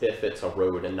 Less if it's a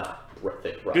road and not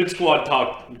thick brush. Good squad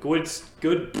talk.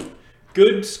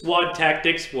 Good squad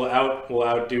tactics will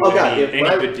outdo any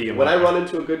good DMR. When I run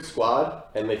into a good squad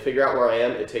and they figure out where I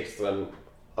am, it takes them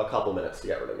a couple minutes to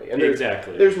get rid of me. And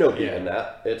there's no beat in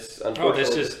that. It's unfortunately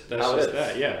that's just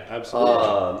that. Yeah,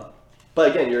 absolutely.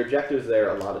 But again, your objective is there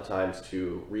a lot of times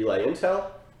to relay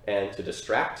intel and to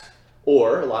distract,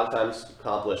 or a lot of times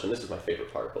accomplish, and this is my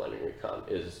favorite part of blending recon,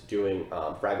 is doing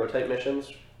fragro type missions.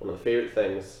 One of the favorite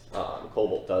things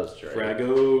Cobalt does during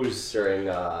Fragos. During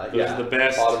those are the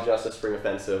best. Autumn Justice, Spring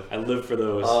Offensive. I live for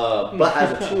those. But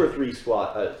as a 2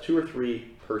 or 3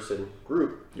 person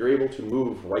group, you're able to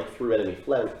move right through enemy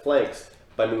flanks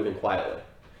by moving quietly.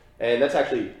 And that's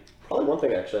actually probably one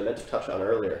thing I meant to touch on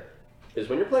earlier, is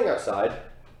when you're playing outside,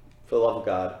 for the love of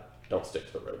God, don't stick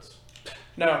to the roads.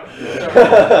 No.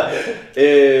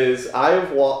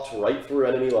 I've walked right through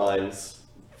enemy lines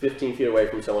 15 feet away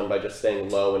from someone by just staying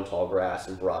low in tall grass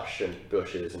and brush and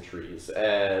bushes and trees.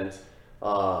 And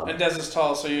Des is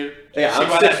tall, so you see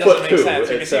why that doesn't make sense.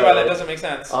 You can see why that doesn't make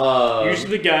sense.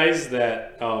 Usually the guys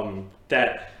that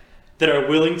are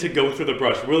willing to go through the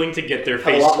brush, willing to get their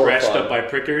face scratched up by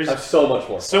prickers. Have so much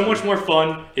more fun. So much more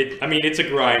fun. It's a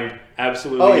grind.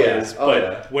 Absolutely is.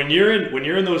 But when you're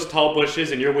in those tall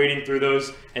bushes and you're wading through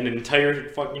those, an entire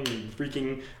fucking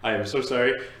freaking... I am so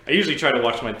sorry. I usually try to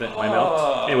watch my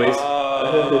mouth. Anyways,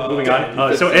 moving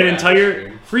on. So an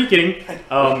entire freaking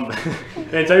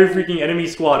enemy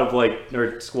squad of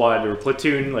or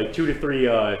platoon, 2 to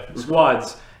 3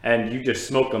 squads, and you just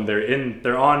smoke them.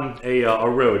 They're on a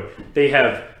road. They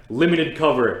have limited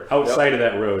cover outside of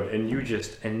that road, and you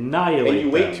just annihilate them. And you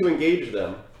wait to engage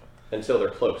them until they're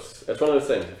close. That's one of those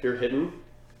things. If you're hidden,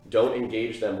 don't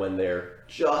engage them when they're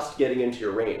just getting into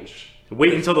your range.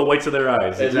 Wait until the whites of their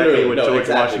eyes. Exactly what George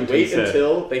Washington Wait said.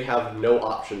 until they have no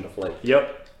option to flank.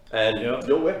 Yep. And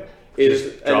you'll win.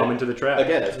 Just draw them into the trap.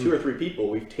 Again, as 2 or 3 people,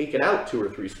 we've taken out 2 or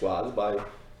 3 squads by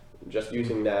just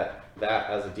using that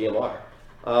as a DMR.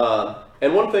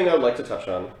 And one thing I would like to touch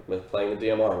on with playing the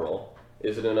DMR role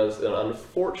is that in an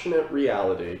unfortunate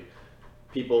reality,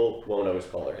 people won't always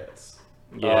call their hits.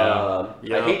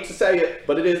 I hate to say it,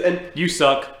 but it is. And you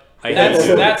suck.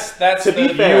 That's to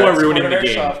be fair, you are ruining the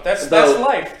game. That's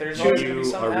life. There's always going to be you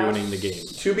some are house. ruining the game.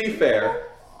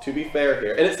 To be fair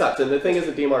here, and it sucks. And the thing is,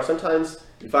 at DMR, sometimes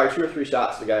you fire 2 or 3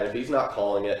 shots at the guy, and if he's not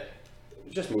calling it,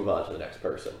 just move on to the next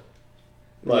person.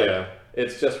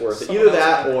 It's just worth it. Either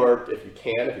that, or if you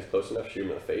can, if he's close enough, shoot him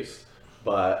in the face.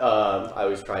 But I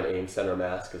always try and aim center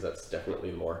mass because that's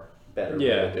definitely the more better way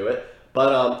to do it.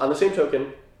 But on the same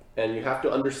token, and you have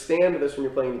to understand this when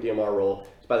you're playing the DMR role,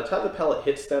 is by the time the pellet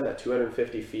hits them at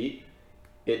 250 feet,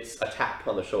 it's a tap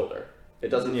on the shoulder. It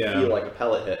doesn't feel like a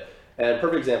pellet hit. And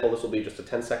perfect example, this will be just a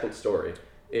 10-second story,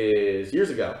 is years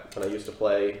ago when I used to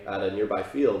play at a nearby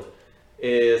field,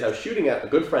 is I was shooting at a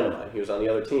good friend of mine. He was on the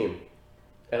other team.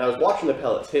 And I was watching the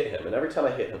pellets hit him, and every time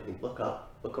I hit him, he'd look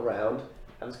up, look around,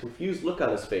 have this confused look on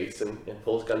his face, and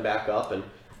pull his gun back up, and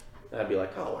I'd be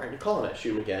like, oh, why are you calling it?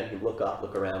 Shoot him again. He'd look up,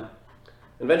 look around.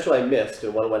 And eventually I missed,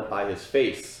 and one went by his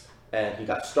face, and he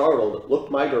got startled,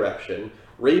 looked my direction,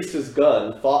 raised his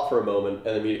gun, thought for a moment,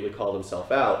 and immediately called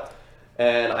himself out.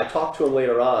 And I talked to him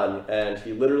later on, and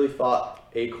he literally thought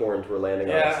acorns were landing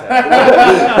on his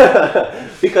head.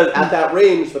 Because at that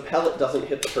range, the pellet doesn't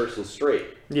hit the person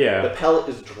straight. Yeah. The pellet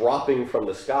is dropping from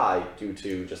the sky due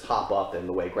to just hop up and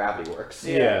the way gravity works.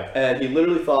 Yeah. And he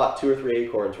literally thought 2 or 3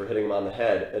 acorns were hitting him on the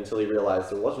head until he realized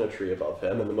there wasn't a tree above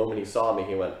him. And the moment he saw me,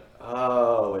 he went,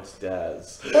 oh, it's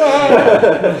Dez.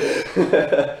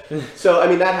 So, I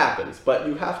mean, that happens. But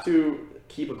you have to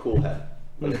keep a cool head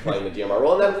when you're playing the DMR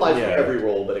role. And that applies for every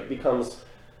role, but it becomes...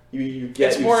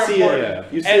 It's more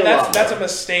important. You see and a that's a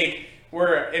mistake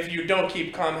where if you don't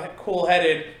keep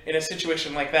cool-headed in a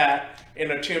situation like that,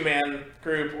 in a 2-man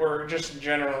group or just in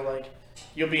general, like,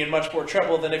 you'll be in much more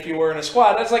trouble than if you were in a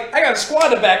squad. It's like, I got a squad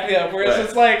to back me up, whereas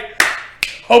it's like,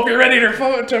 hope you're ready to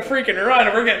freaking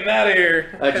run, we're getting out of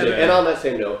here. Actually, and on that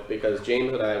same note, because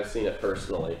James and I have seen it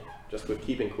personally, just with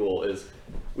keeping cool, is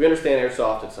we understand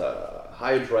Airsoft, it's a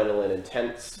high adrenaline,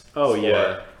 intense sport.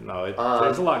 No,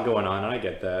 there's a lot going on, and I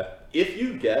get that. If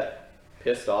you get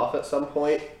pissed off at some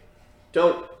point,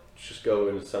 don't just go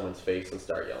into someone's face and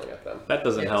start yelling at them. That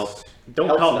doesn't help.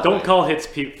 Don't call hits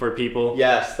for people.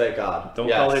 Yes, thank God. Don't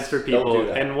call hits for people. Don't do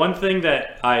that. And one thing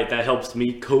that helps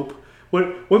me cope.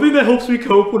 One thing that helps me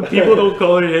cope when people don't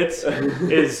call their hits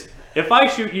is if I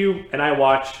shoot you and I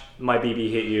watch my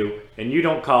BB hit you and you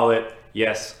don't call it.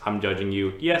 Yes, I'm judging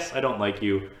you. Yes, I don't like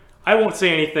you. I won't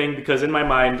say anything because in my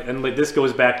mind, and this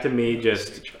goes back to me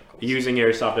just using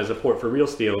Airsoft as a port for real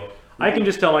steel, I can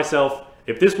just tell myself,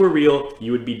 if this were real,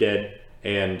 you would be dead,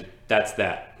 and that's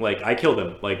that. Like, I killed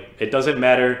him. Like, it doesn't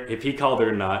matter if he called it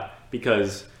or not,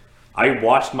 because I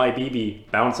watched my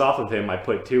BB bounce off of him, I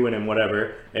put 2 in him,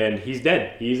 whatever, and he's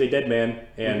dead. He's a dead man,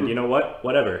 and you know what?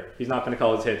 Whatever. He's not going to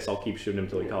call his hits, I'll keep shooting him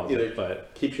until he calls it.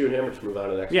 But keep shooting him or just move on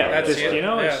to the next one. That's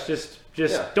just, it's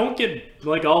just don't get,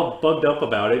 like, all bugged up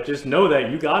about it. Just know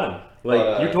that you got him.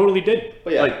 Like, you totally did.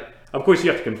 Like, of course, you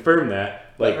have to confirm that.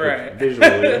 Like visually,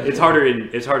 it's harder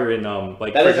in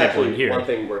like that for is example actually in here. One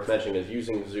thing worth mentioning is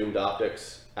using zoomed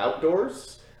optics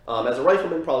outdoors. As a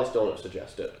rifleman, probably still don't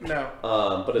suggest it. No.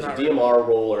 But as a DMR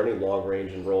role or any long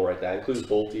range and role, right, that includes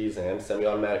bolties and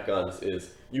semi-automatic guns. Is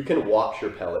you can watch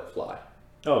your pellet fly.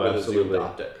 Oh, with absolutely. a zoomed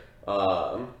optic,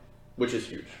 which is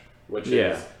huge. Which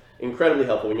is incredibly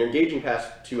helpful. When you're engaging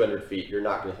past 200 feet, you're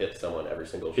not going to hit someone every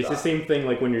single shot. It's the same thing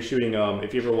like when you're shooting,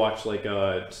 if you ever watch like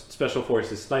Special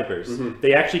Forces snipers,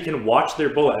 they actually can watch their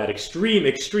bullet at extreme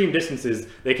distances.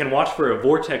 They can watch for a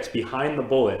vortex behind the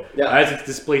bullet as it's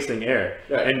displacing air.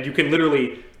 Right. And you can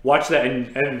literally watch that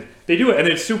and they do it. And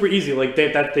it's super easy. Like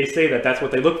they say that's what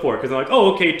they look for. Because they're like,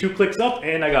 oh, okay, 2 clicks up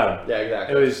and I got him. Yeah,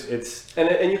 exactly.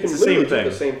 And you can literally do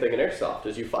the same thing in Airsoft.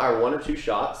 Is you fire 1 or 2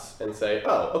 shots and say,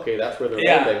 oh, okay, that's where they're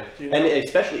landing. And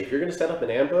especially if you're going to set up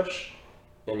an ambush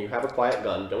and you have a quiet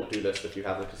gun, don't do this if you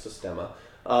have like a Sistema.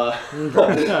 No,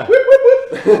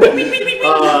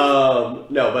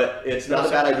 but it's not a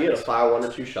bad idea to fire 1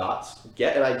 or 2 shots.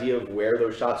 Get an idea of where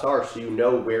those shots are so you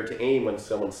know where to aim when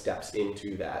someone steps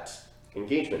into that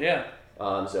engagement zone.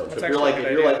 So if you're like,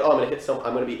 oh, I'm going to hit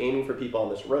I'm going to be aiming for people on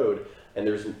this road, and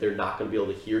they're not going to be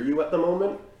able to hear you at the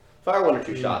moment. Fire 1 or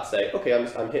 2 shots. Say, okay,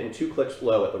 I'm hitting 2 clicks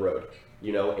low at the road.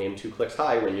 Aim 2 clicks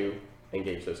high when you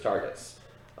engage those targets.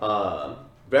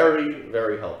 Very,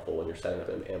 very helpful when you're setting up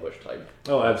an ambush type.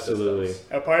 Oh, absolutely.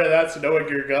 A part of that's knowing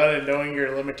your gun and knowing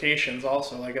your limitations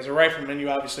also. Like, as a rifleman, you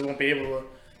obviously won't be able to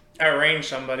outrange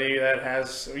somebody that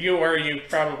has you, or you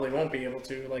probably won't be able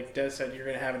to. Like Des said, you're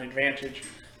going to have an advantage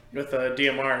with a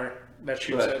DMR that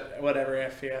shoots at whatever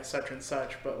FPS, such and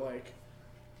such. But like,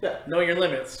 know your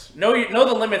limits. Know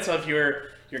the limits of your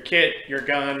kit, your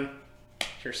gun,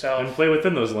 yourself, and play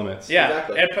within those limits. Yeah,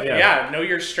 exactly. And, know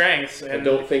your strengths, and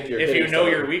don't think you're if you know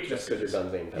your weaknesses. just because your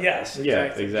gun's aimed at. Yes, exactly.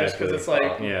 Yeah, exactly. Just because it's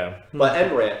like But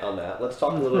end rant on that. Let's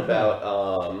talk a little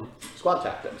about squad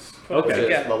tactics. Okay.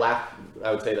 Which is the last,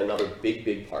 I would say, another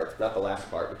big part. Not the last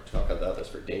part. We could talk about this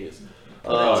for days.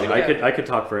 I could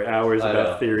talk for hours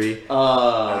about theory.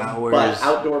 But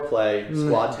outdoor play,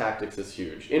 squad tactics is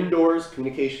huge. Indoors,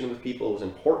 communication with people is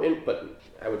important, but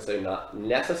I would say not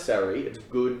necessary. It's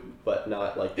good, but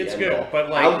not like the end all.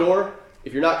 But like outdoor,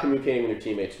 if you're not communicating with your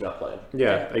teammates, you're not playing.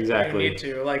 Yeah, exactly. You need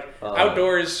to. Like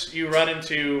outdoors, you run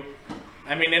into.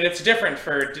 I mean, and it's different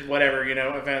for whatever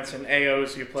events and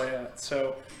AOs you play at.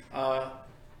 So.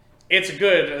 It's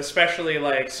good, especially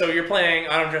like, so you're playing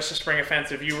Autumn Justice Spring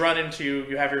Offensive, you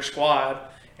have your squad,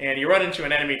 and you run into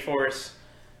an enemy force,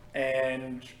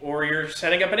 or you're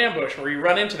setting up an ambush, or you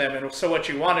run into them, and so what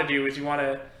you want to do is you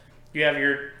have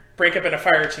your break up in a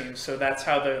fire team, so that's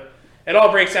how it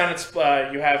all breaks down. It's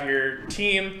you have your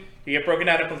team, you get broken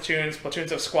down into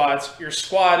platoons of squads. Your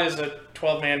squad is a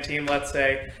 12-man team, let's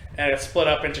say, and it's split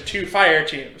up into 2 fire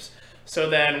teams. So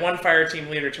then one fire team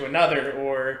leader to another,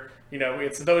 or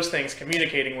it's those things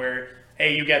communicating where,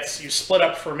 hey, you split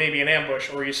up for maybe an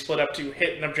ambush, or you split up to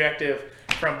hit an objective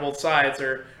from both sides,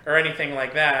 or anything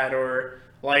like that. Or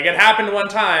like it happened one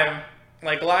time,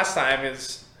 like last time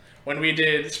is when we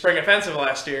did Spring Offensive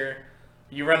last year.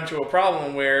 You run into a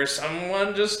problem where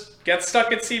someone just gets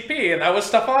stuck at CP, and that was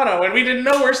Stefano, and we didn't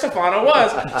know where Stefano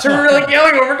was. So we were like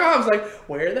yelling over comms, like,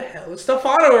 where the hell is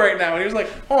Stefano right now? And he was like,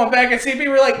 oh, I'm back at CP.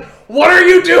 We're like, what are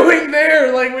you doing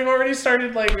there? Like, we'd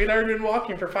already been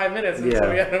walking for 5 minutes, and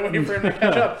so we had to wait for him to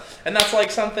catch up. And that's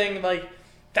like something like,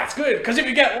 that's good, because if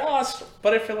you get lost,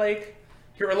 but if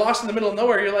you're lost in the middle of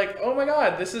nowhere, you're like, oh my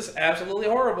god, this is absolutely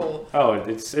horrible. Oh,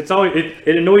 it's always,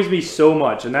 it annoys me so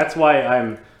much, and that's why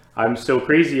I'm so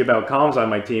crazy about comms on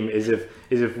my team. Is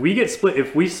if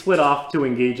we split off to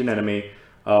engage an enemy,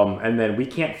 and then we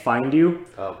can't find you,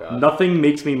 nothing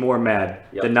makes me more mad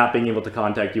than not being able to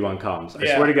contact you on comms.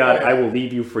 I swear to God, I will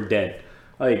leave you for dead.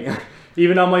 Like,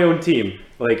 even on my own team,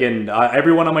 like, and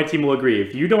everyone on my team will agree.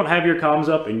 If you don't have your comms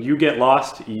up and you get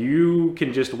lost, you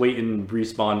can just wait and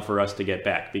respawn for us to get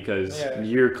back, because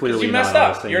you're clearly you messed not on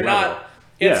up. the same You're level. not.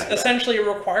 It's essentially a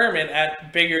requirement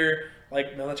at bigger,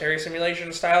 like, military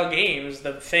simulation style games.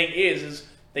 The thing is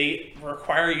they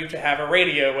require you to have a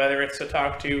radio, whether it's to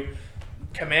talk to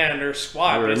command or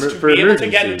squad, it's to be able to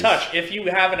get in touch. If you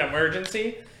have an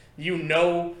emergency,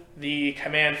 the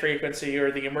command frequency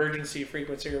or the emergency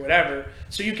frequency or whatever,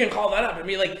 so you can call that up and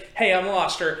be like, hey, I'm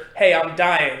lost, or hey, I'm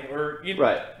dying, or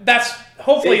that's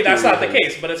hopefully safety that's not the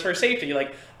case, but it's for safety.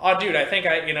 Like, oh dude, I think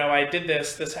I did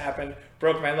this happened,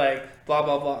 broke my leg, blah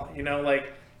blah blah,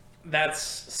 like, that's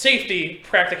safety,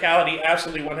 practicality,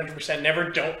 absolutely 100%.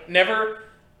 Never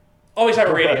always have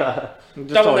a radio.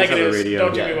 Double negatives,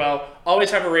 don't do me well. Always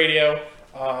have a radio.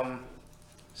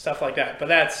 Stuff like that, but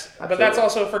that's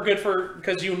also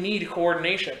because you need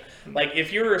coordination. Like,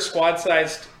 if you're a squad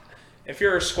sized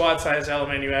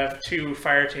element, you have 2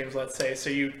 fire teams, let's say.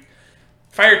 So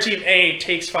fire team A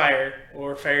takes fire,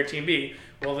 or fire team B.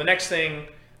 Well, the next thing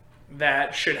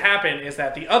that should happen is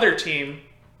that the other team.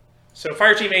 So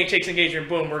fire team A takes engagement.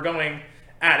 Boom, we're going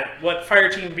at it. What fire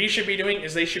team B should be doing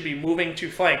is they should be moving to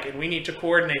flank, and we need to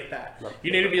coordinate that.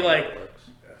 You need to be like.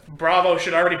 Bravo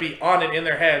should already be on it in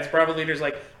their heads. Bravo leader's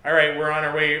like, all right, we're on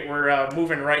our way. We're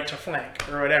moving right to flank,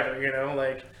 or whatever.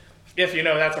 Like, if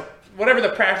that's whatever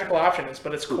the practical option is,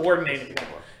 but it's coordinating.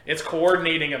 It's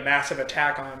coordinating a massive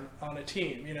attack on a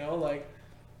team. Like,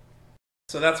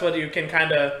 so that's what you can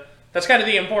that's kind of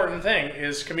the important thing,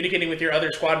 is communicating with your other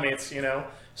squad mates.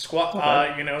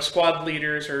 Squad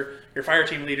leaders or your fire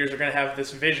team leaders are going to have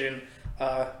this vision.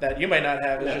 That you might not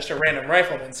have, is just a random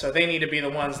rifleman. So they need to be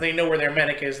the ones, they know where their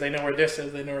medic is, they know where this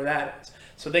is, they know where that is.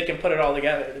 So they can put it all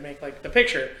together to make, like, the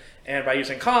picture. And by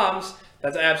using comms,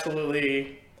 that's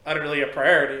absolutely, utterly a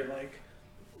priority. Like,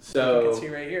 so you can see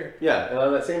right here. Yeah, and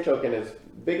on that same token is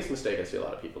biggest mistake I see a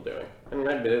lot of people doing, and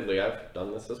admittedly I've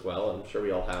done this as well, I'm sure we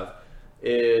all have,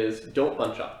 is don't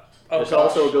bunch up. This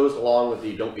also goes along with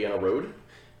the don't be on a road.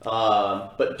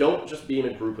 But don't just be in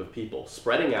a group of people.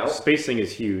 Spreading out. Spacing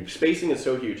is huge. Spacing is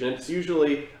so huge. And it's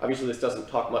usually, obviously this doesn't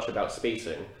talk much about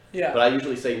spacing, but I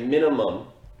usually say minimum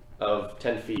of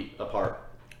 10 feet apart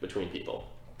between people.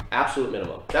 Absolute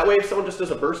minimum. That way if someone just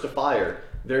does a burst of fire,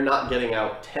 they're not getting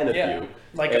out 10 of you.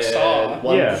 Like a saw.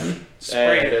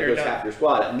 Spray and there goes half your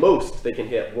squad. At most, they can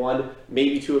hit 1,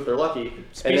 maybe 2 if they're lucky.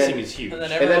 Spacing is huge. And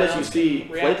then as you see,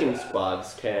 flanking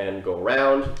squads can go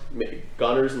around,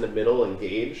 gunners in the middle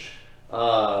engage,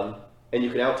 and you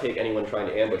can outtake anyone trying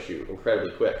to ambush you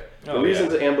incredibly quick. The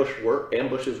reasons that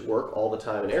ambushes work all the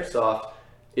time in Airsoft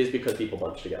is because people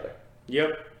bunch together.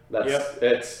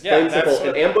 It's plain simple.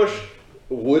 An ambush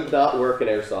would not work in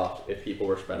Airsoft if people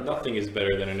were spread apart. Nothing is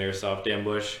better than an Airsoft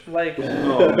ambush. Like,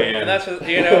 oh man, and that's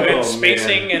it's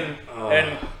spacing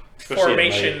and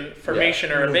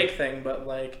formation are a big thing, but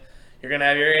like you're gonna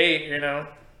have your 8,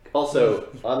 Also,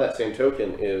 on that same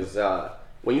token, is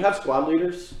when you have squad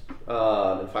leaders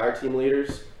and fire team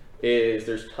leaders,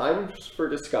 there's times for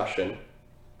discussion,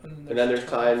 and then there's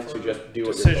time to just do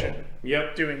what you're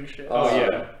told. Doing shit.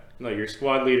 No, your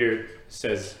squad leader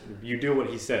says you do what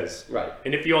he says. Right.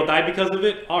 And if you all die because of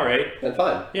it, all right. Then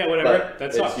fine. Yeah, whatever.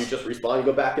 That sucks. You just respawn and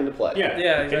go back into play.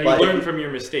 Yeah. And you learn from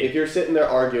your mistake. If you're sitting there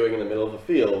arguing in the middle of the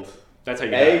field, that's how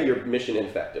you die. you're mission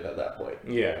ineffective at that point.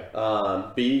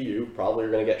 Yeah. B, you probably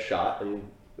are going to get shot, and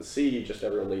C, just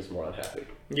everyone leaves more unhappy.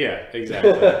 Yeah,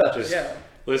 exactly.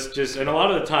 And a lot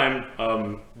of the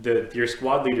time, your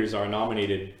squad leaders are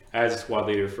nominated as a squad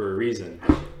leader for a reason.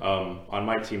 On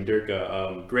my team,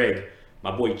 Durka, Greg,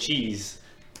 my boy Cheese,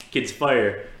 Kids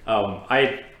Fire.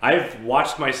 I've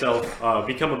watched myself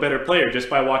become a better player just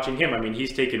by watching him. I mean,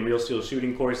 he's taken real steel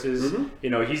shooting courses.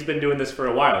 He's been doing this for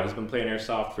a while. He's been playing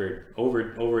Airsoft for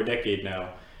over a decade now,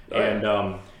 and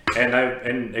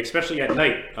especially at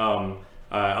night.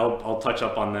 I'll touch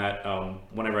up on that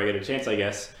whenever I get a chance, I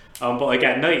guess. But like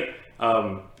at night,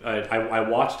 I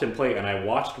watched him play, and I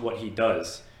watched what he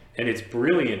does, and it's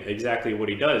brilliant exactly what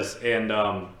he does, and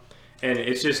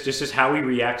it's just how he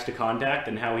reacts to contact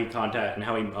and how he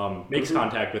makes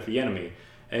contact with the enemy,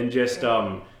 and just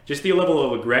the level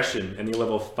of aggression and the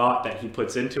level of thought that he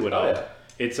puts into it all.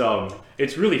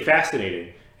 It's really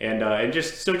fascinating, and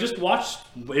just watch.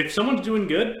 If someone's doing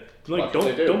good, like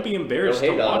don't be embarrassed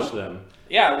to watch them.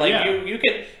 You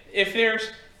could, if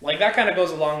there's like that kind of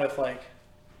goes along with like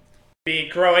be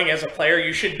growing as a player.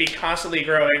 You should be constantly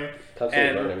growing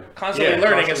constantly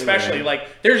learning, especially learning.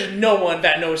 Like there's no one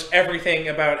that knows everything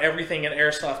about everything in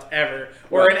Airsoft ever,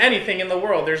 or in anything in the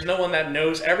world. There's no one that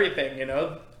knows everything.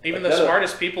 Even the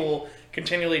smartest people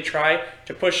continually try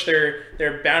to push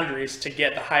their boundaries to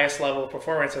get the highest level of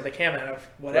performance that they can out of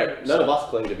whatever. Right. None of us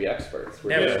claim to be experts.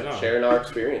 We're just sharing our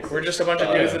experience. We're just a bunch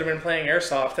of dudes that have been playing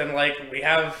Airsoft, and like we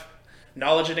have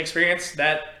knowledge and experience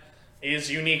that is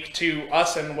unique to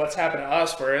us and what's happened to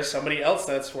us, whereas somebody else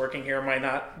that's working here might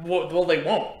not. Well, they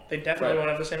won't. They definitely won't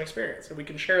have the same experience. So we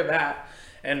can share that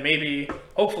and maybe,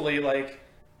 hopefully, like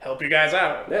help you guys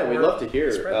out. Yeah, we'd love to hear.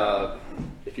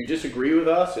 If you disagree with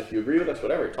us, if you agree with us,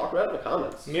 whatever, talk about it in the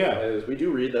comments. Yeah. As we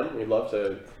do read them. We'd love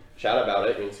to chat about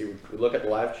it. You can see we look at the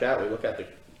live chat, we look at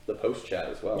the post chat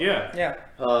as well. Yeah.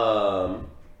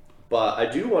 But I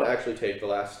do want to actually take the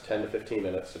last 10 to 15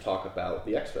 minutes to talk about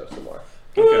the expo some more.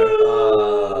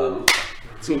 Okay.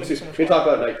 We can talk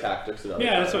about night tactics and other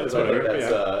that's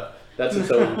whatever. That's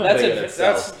its own thing in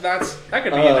itself. That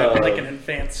could be like an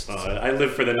advanced. I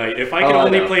live for the night. If I could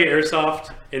only play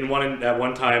Airsoft at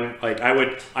one time, like I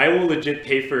will legit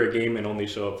pay for a game and only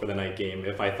show up for the night game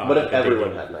if I thought. But if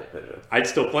everyone had night vision, I'd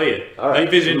still play it.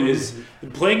 Night vision is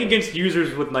playing against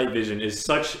users with night vision is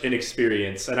such an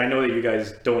experience, and I know that you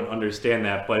guys don't understand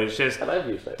that, but it's just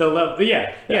the level.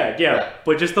 Yeah.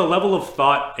 But just the level of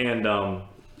thought and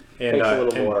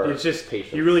it's just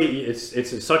patience. You really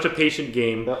it's such a patient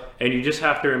game, and you just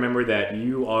have to remember that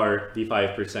you are the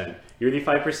 5%. You're the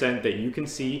 5% that you can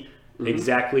see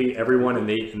exactly everyone, and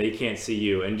they can't see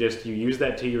you, and just you use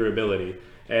that to your ability.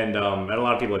 And a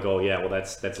lot of people are like, oh yeah, well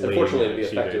that's unfortunately to be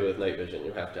effective with night vision,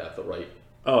 you have to have the right.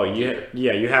 Oh yeah,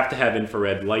 you have to have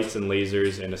infrared lights and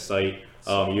lasers and a sight.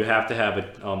 You have to have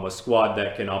a squad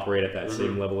that can operate at that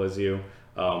same level as you.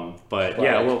 Recon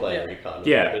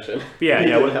yeah, vision. We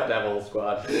have to have a whole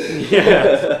squad.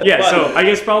 So I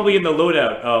guess probably in the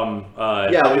loadout.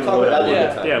 We talk about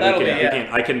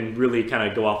that. I can really kind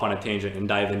of go off on a tangent and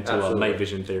dive into night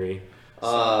vision theory.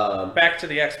 Back to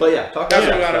the expo. But yeah, that's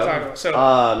what we want to talk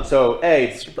about. So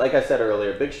like I said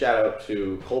earlier, big shout out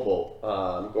to Cobalt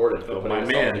Gordon for putting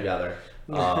this all together.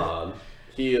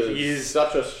 He is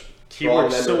such a. He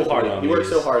works so hard on He works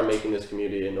so hard in making this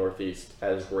community in Northeast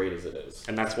as great as it is.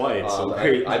 And that's why it's so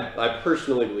great. I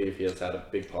personally believe he has had a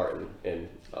big part in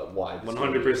why this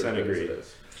 100% agree.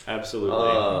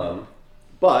 Absolutely.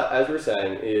 But as we're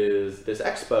saying, is this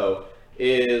expo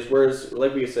is whereas,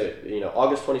 like we say,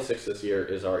 August 26th this year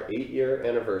is our 8-year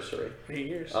anniversary. 8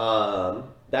 years.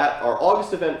 That our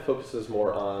August event focuses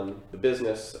more on the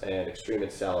business and Extreme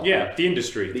itself. Yeah, the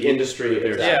industry. The industry,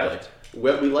 exactly. Yeah.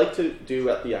 What we like to do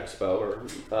at the expo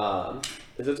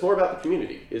is it's more about the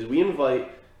community. Is we invite,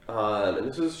 and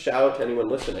this is shout out to anyone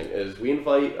listening, is we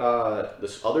invite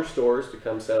this other stores to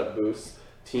come set up booths,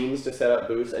 teams to set up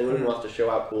booths, anyone who wants to show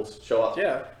off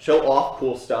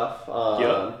cool stuff.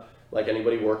 Like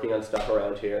anybody working on stuff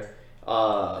around here.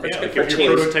 If you're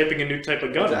prototyping a new type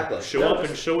of gun, show up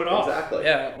and show it off. Exactly.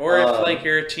 Yeah, or if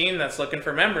you're a team that's looking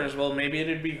for members, well, maybe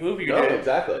it'd behoove you to rent it's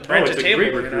a table.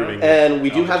 Great recruiting and we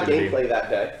do have gameplay that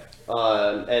day,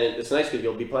 and it's nice because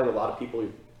you'll be playing a lot of people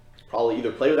who probably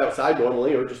either play with outside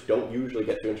normally or just don't usually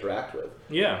get to interact with.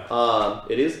 Yeah.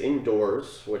 It is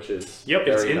indoors, which is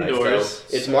it's indoors. So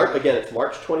it's It's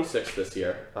March 26th this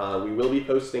year. We will be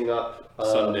posting up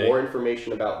more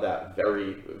information about that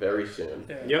very, very soon.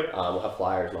 Yeah. We'll have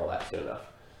flyers and all that soon enough.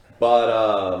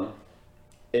 But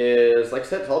is like I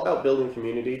said, it's all about building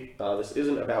community. This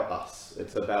isn't about us.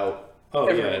 It's about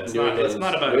it's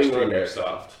not about Extreme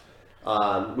Airsoft.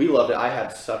 We loved it. I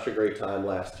had such a great time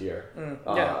last year.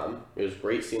 It was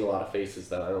great seeing a lot of faces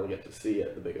that I don't get to see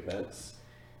at the big events.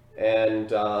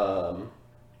 And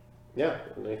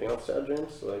anything else to add,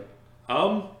 James?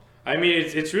 I mean,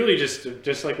 it's really just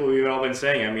like what we've all been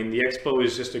saying. I mean, the expo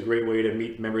is just a great way to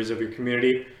meet members of your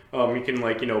community. You can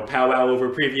powwow over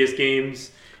previous games.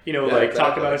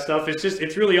 Talk about stuff.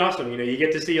 It's really awesome. You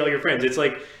get to see all your friends. It's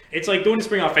like going to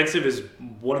Spring Offensive is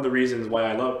one of the reasons why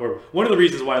I love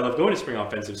going to Spring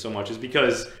Offensive so much is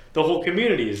because the whole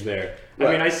community is there. Right.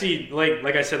 I mean, I see,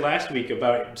 like I said last week,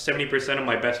 about 70% of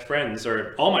my best friends,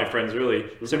 or all my friends really,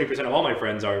 70% of all my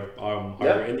friends are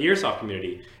in the Airsoft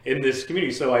community, in this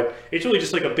community. So it's really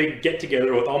just like a big get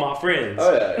together with all my friends.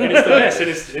 Oh yeah. And it's the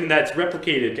best, and that's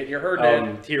replicated. Get your herd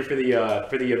in. Here for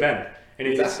the event, and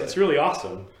it's really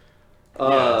awesome.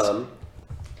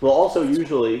 We'll also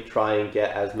usually try and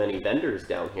get as many vendors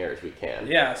down here as we can.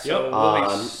 Yeah. So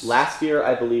last year,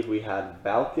 I believe we had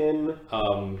Balkan.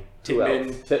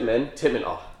 Tittman.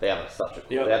 Oh, they have such a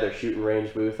cool. They have their shooting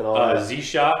range booth and all that.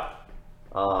 Z-Shot.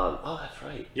 That's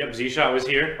right. Yep, Z-Shot was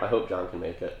here. I hope John can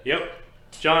make it. Yep,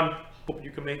 John, hope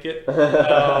you can make it.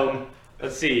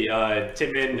 Let's see.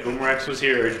 Tittman, Umrex was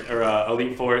here, or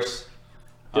Elite Force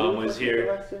was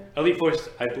here. Elite Force,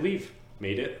 I believe,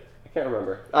 made it. I can't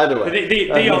remember. Either way.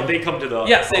 They come to the...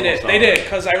 Yes, they did. They did,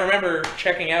 because I remember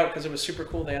checking out, because it was super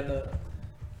cool. They had the...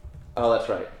 Oh, that's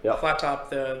right. Yep. Flat top,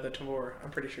 the Tavor,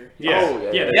 I'm pretty sure. Yeah.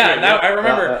 I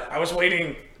remember. I was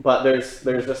waiting. But there's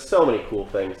just so many cool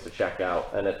things to check out,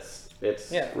 and it's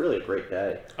really a great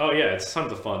day. Oh, yeah, it's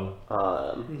tons of fun.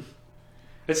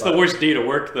 It's the worst day to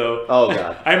work, though. Oh,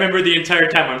 God. I remember the entire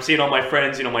time I'm seeing all my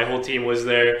friends, my whole team was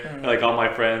there, like all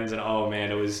my friends, and oh, man,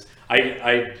 it was...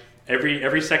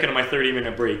 Every second of my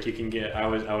 30-minute break, you can get. I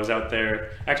was out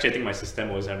there. Actually, I think my system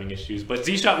was having issues, but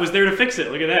Z-Shot was there to fix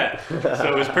it. Look at that.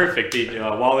 So it was perfect.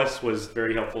 Wallace was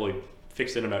very helpful. He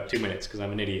fixed it in about 2 minutes because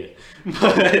I'm an idiot.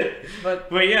 But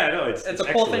yeah, no, it's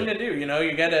a cool thing to do.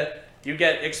 You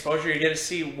get exposure. You get to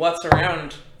see what's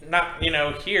around. Not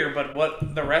here, but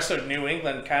what the rest of New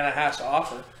England kind of has to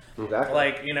offer. Exactly.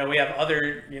 Like, we have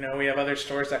other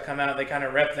stores that come out, they kind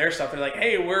of rep their stuff. They're like,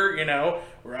 hey, we're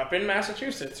up in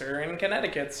Massachusetts or in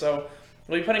Connecticut. So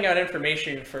we'll be putting out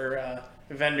information for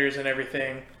vendors and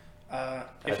everything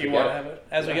if you want to have it.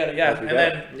 As we get it, yeah. And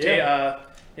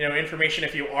then, information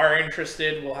if you are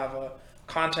interested, we'll have a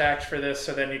contact for this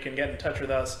so then you can get in touch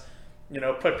with us,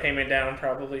 put payment down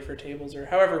probably for tables or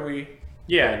however we...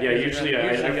 Yeah. Usually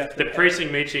the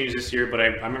pricing may change this year, but I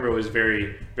remember it was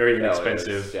very, very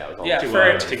inexpensive.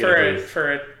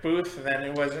 For a booth, then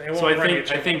it wasn't. So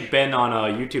I think Ben on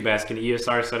YouTube asked, can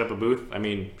ESR set up a booth? I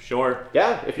mean, sure.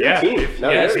 Yeah, if you're a team.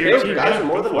 You guys are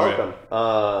more than welcome.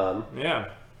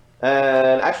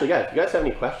 And actually, if you guys have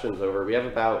any questions over, we have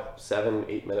about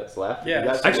 7-8 minutes left.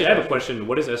 Yeah. Actually, I have a question.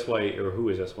 What is SY or who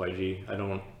is SYG? I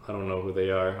don't know who they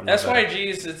are.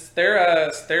 SYGs,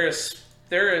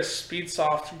 they're a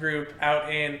Speedsoft group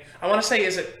out in, I want to say,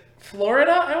 is it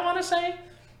Florida? I want to say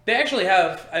they actually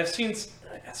have. I've seen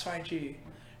SYG. I'm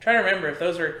trying to remember if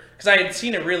those were, because I had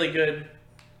seen a really good,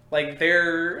 like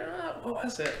their what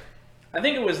was it? I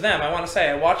think it was them. I want to say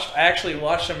I actually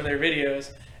watched some of their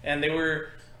videos, and they were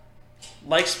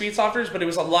like Speedsofters, but it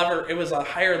was a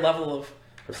higher level of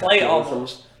play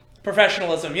almost.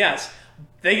 Professionalism, yes.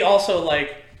 They also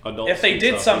if they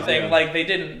did something, they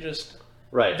didn't just.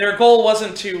 Right. Their goal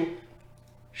wasn't to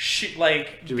shoot,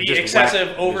 be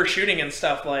excessive overshooting and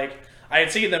stuff. Like, I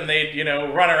had seen them, they'd,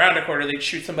 run around a corner, they'd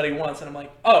shoot somebody once, and I'm like,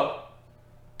 oh,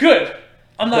 good.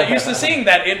 I'm not used to seeing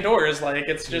that indoors. Like,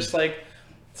 it's just like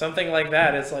something like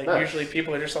that. It's like usually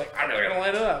people are just like, I'm really gonna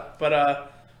light it up.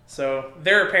 But so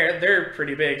they're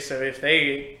pretty big. So if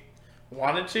they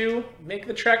wanted to make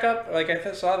the trek up, like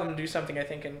I saw them do something, I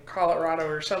think in Colorado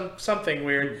or something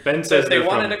weird. Ben says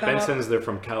they're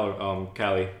from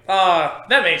Cali.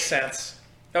 That makes sense.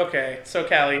 Okay, so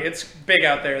Cali, it's big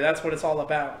out there. That's what it's all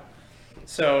about.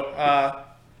 So,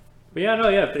 but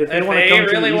yeah, if they want to come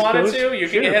really to the East wanted Coast, to, you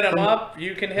can hit them up.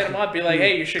 You can hit them up. Be like,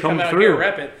 hey, you should come out here,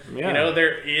 rep it. Yeah. You know,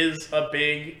 there is a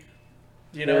big,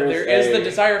 there is the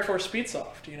desire for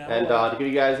Speedsoft. You know, and to give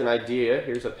you guys an idea,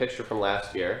 here's a picture from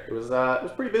last year. It was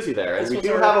pretty busy there, and we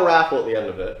do have a raffle at the end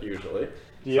of it usually.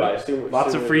 Yeah, so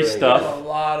lots of free stuff. A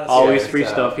lot of always free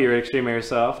stuff here at Extreme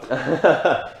Airsoft.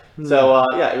 So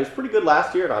it was pretty good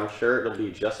last year, and I'm sure it'll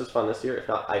be just as fun this year. If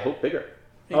not, I hope bigger.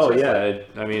 Oh yeah,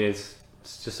 I mean it's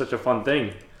just such a fun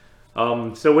thing.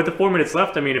 So with the 4 minutes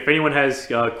left, I mean, if anyone has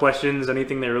questions,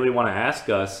 anything they really want to ask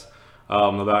us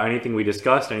about anything we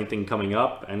discussed, anything coming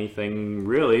up, anything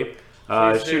really,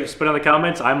 spit in the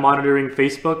comments. I'm monitoring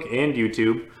Facebook and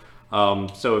YouTube.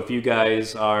 So if you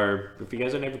guys have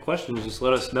any questions, just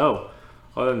let us know.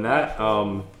 Other than that,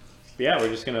 yeah, we're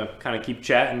just gonna kind of keep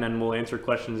chatting, and we'll answer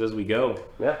questions as we go.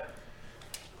 Yeah.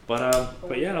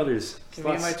 But yeah, no, there's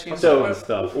lots of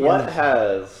stuff. What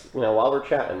has, while we're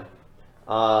chatting,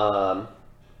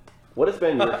 what has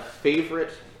been your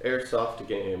favorite Airsoft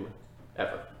game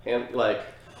ever? And like,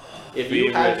 if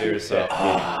you had to pick,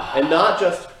 and not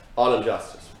just on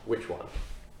Injustice, which one?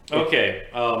 Okay.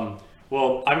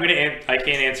 Well, I can't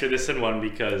answer this in one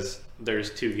because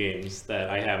there's two games that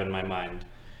I have in my mind.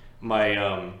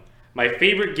 My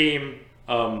favorite game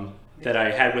that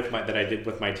I did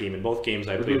with my team, in both games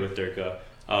I played with Durka.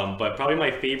 But probably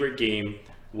my favorite game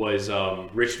was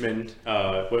Richmond.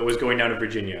 It was going down to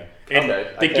Virginia, and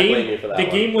the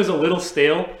game was a little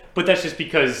stale. But that's just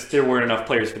because there weren't enough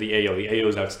players for the AO. The AO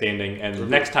is outstanding, and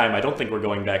next time I don't think we're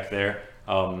going back there,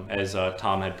 as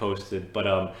Tom had posted.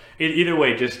 But either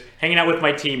way, just hanging out with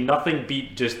my team, nothing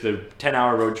beat just the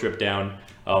 10-hour road trip down.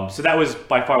 So that was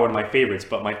by far one of my favorites.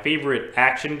 But my favorite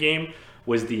action game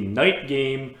was the night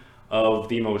game of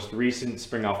the most recent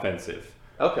spring offensive.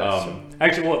 Okay.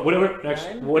 Actually,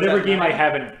 whatever game I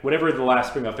haven't, whatever the last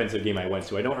spring offensive game I went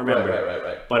to, I don't remember.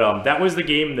 Right. But that was the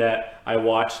game that I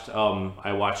watched.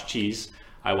 I watched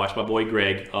I watched my boy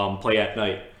Greg play at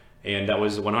night, and that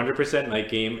was a 100% night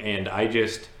game. And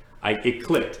it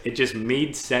clicked. It just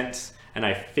made sense, and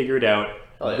I figured out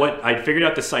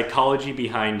the psychology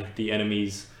behind the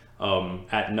enemies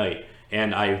at night,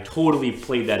 and I totally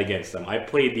played that against them. I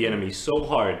played the enemy so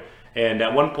hard. And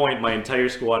at one point, my entire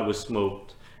squad was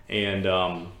smoked, and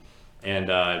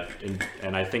I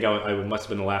think I must have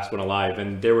been the last one alive.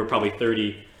 And there were probably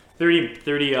 30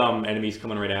 enemies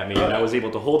coming right at me, and I was able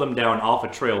to hold them down off a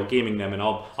trail, gaming them. And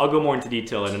I'll go more into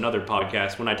detail in another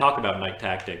podcast when I talk about night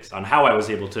tactics on how I was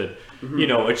able to,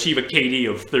 achieve a KD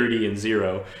of 30 and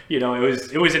 0.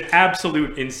 It was an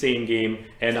absolute insane game,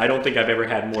 and I don't think I've ever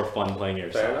had more fun playing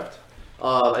Airsoft. Fair enough.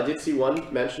 I did see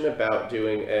one mention about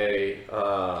doing a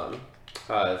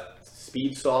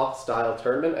Speedsoft style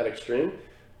tournament at Extreme.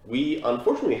 We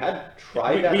unfortunately had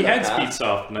tried that. We had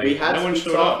Speedsoft nights. We had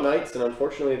Speedsoft nights, and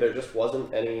unfortunately there just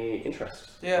wasn't any interest.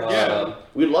 Yeah.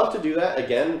 We'd love to do that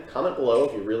again. Comment below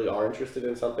if you really are interested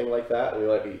in something like that.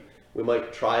 We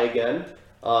might try again.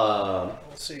 We'll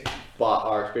see. But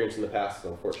our experience in the past,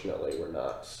 unfortunately, were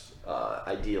not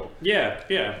ideal.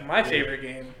 Yeah. My favorite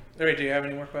game. Wait, do you have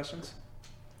any more questions?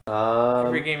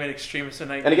 Every game at Extreme is a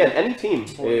night. And again, any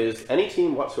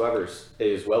team whatsoever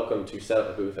is welcome to set up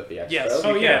a booth at the expo. Yes.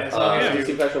 Oh yeah.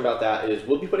 The question about that is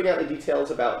we'll be putting out the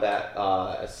details about that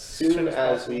as soon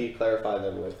as we clarify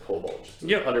them with Cobalt.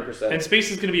 Yep. 100%. And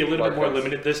space is going to be a little bit more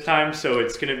limited this time, so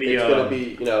it's going to be. It's going to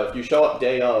be, if you show up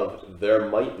day of, there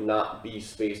might not be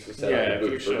space to set up a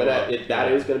booth.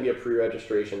 That is going to be a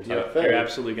pre-registration type thing. You're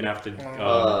absolutely going to have to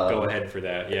go ahead for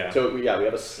that. Yeah. So we have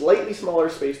a slightly smaller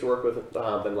space to work with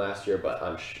than last year, but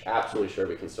I'm absolutely sure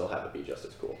we can still have it be just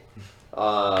as cool.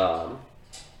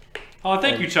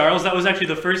 Thank you, Charles. That was actually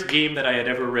the first game that I had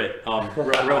ever writ.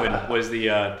 Rowan was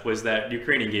that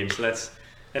Ukrainian game, so that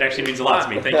actually means a lot to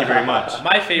me. Thank you very much.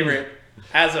 My favorite,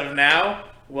 as of now,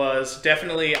 was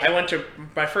definitely I went to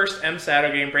my first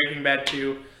MSATO game, Breaking Bad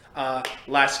 2,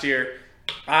 last year.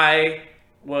 I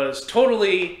was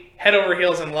totally head over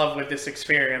heels in love with this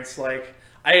experience. Like,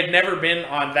 I had never been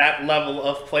on that level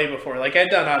of play before. Like, I'd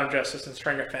done Autumn Justice and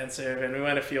Spring Offensive, and we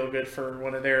went to Feel Good for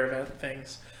one of their event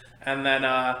things. And then,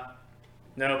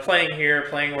 playing here,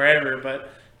 playing wherever. But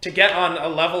to get on a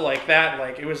level like that,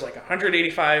 like, it was like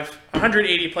 180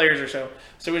 players or so.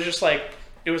 So it was just like,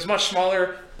 it was much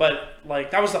smaller, but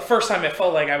like that was the first time it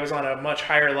felt like I was on a much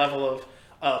higher level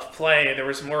of play. There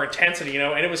was more intensity,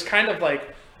 and it was kind of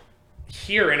like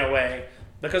here in a way.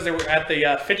 Because they were at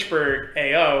the Fitchburg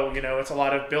AO, it's a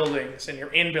lot of buildings, and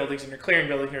you're in buildings, and you're clearing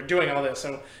buildings, and you're doing all this.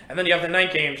 So, and then you have the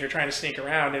night games, you're trying to sneak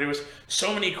around, and it was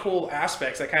so many cool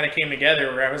aspects that kind of came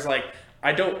together where I was like,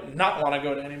 I don't not want to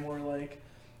go to any more like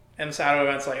MSATO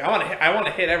events. Like I want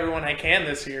to hit everyone I can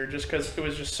this year, just because it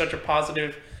was just such a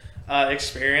positive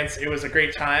experience. It was a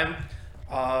great time.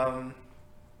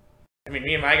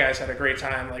 Me and my guys had a great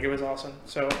time. Like it was awesome.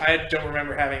 So I don't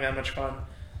remember having that much fun.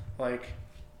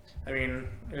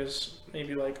 It was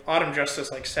maybe like Autumn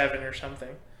Justice, like 7 or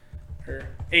something, or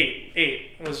 8.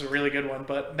 8 was a really good one,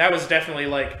 but that was definitely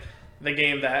like the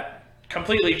game that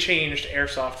completely changed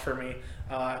Airsoft for me.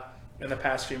 In the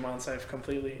past few months, I've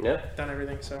completely done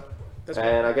everything. So, that's cool.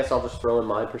 And I guess I'll just throw in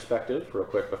my perspective real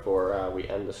quick before we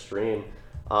end the stream.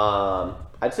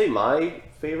 I'd say my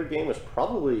favorite game was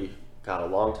probably a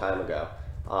long time ago.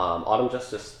 Autumn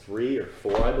Justice 3 or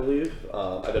 4, I believe.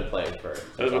 I've been playing for it.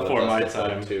 That was before my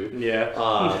time. Too. Yeah.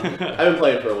 I've been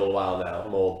playing for a little while now.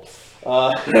 I'm old.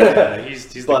 He's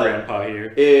the grandpa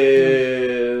here.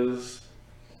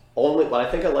 What I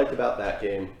think I liked about that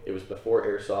game, it was before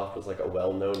Airsoft was like a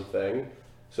well-known thing.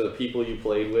 So the people you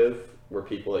played with were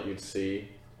people that you'd see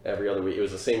every other week. It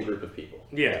was the same group of people.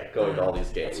 Yeah. Going to all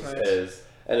these games. That's nice.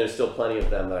 And there's still plenty of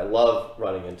them that I love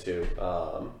running into.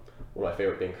 One of my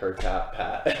favorite being Kurt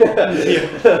Pat.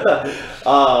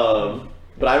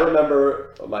 But I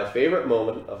remember my favorite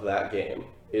moment of that game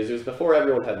is it was before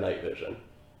everyone had night vision.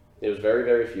 It was very,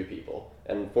 very few people.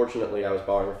 And fortunately, I was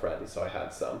borrowing a friend, so I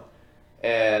had some.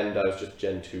 And I was just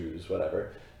Gen 2s,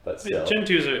 whatever. But still. Gen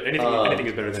 2s are anything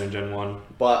is better than a Gen 1.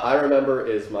 But I remember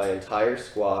my entire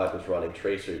squad was running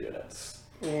tracer units.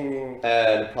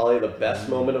 And probably the best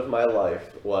moment of my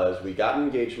life was we got an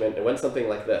engagement. It went something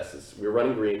like this. We were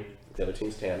running green. The other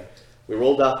team's tan. We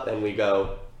rolled up and we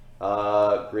go,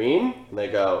 green? And they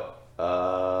go,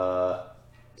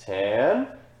 tan?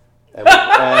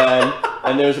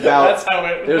 And there's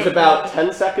about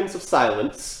 10 seconds of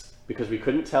silence because we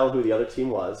couldn't tell who the other team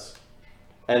was.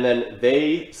 And then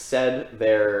they said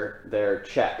their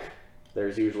check.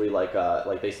 There's usually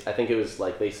I think it was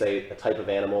like they say a type of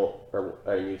animal, or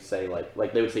you say like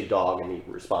they would say dog, and the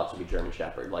response would be German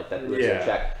Shepherd, like that was their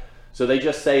check. So they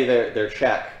just say their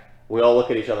check. We all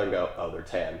look at each other and go, oh, they're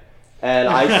tan. And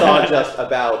I saw just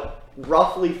about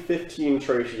roughly 15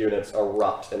 tracer units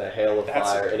erupt in a hail of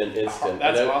fire in an instant.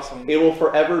 That's awesome. It will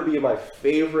forever be my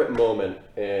favorite moment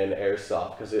in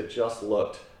Airsoft because it just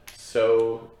looked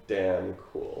so damn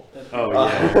cool. Oh,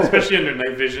 yeah. Especially under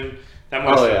night vision.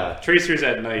 Tracers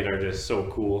at night are just so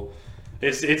cool.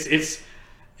 It's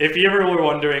if you ever were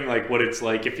wondering like what it's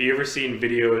like, if you ever seen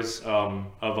videos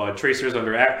of tracers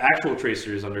under actual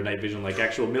tracers under night vision, like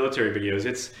actual military videos,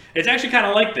 it's actually kind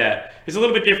of like that. It's a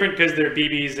little bit different because they're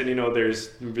BBs and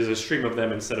there's a stream of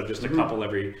them instead of just a couple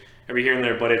every here and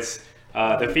there. But it's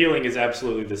the feeling is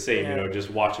absolutely the same. Just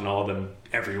watching all of them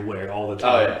everywhere all the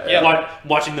time.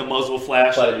 Watching the muzzle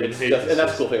flash. But and that's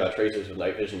the cool thing about tracers with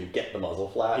night vision. You get the muzzle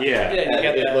flash. Yeah, and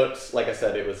it looks, like I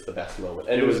said, it was the best moment.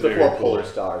 And it was before Polar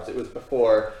Stars. It was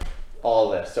before all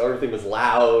this. So everything was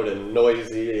loud and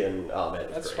noisy, and oh man,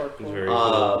 that's great. Very cool.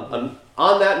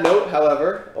 On that note,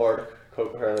 however, or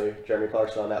apparently Jeremy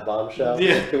Clarkson on that bombshell.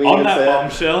 Yeah, on that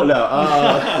bombshell. No.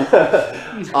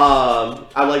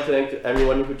 I'd like to thank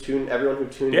everyone who tuned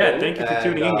in. Yeah, thank you for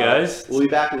tuning in, guys. We'll be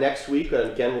back next week,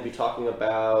 and again, we'll be talking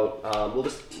about.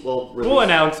 We'll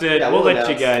announce it. Yeah, we'll let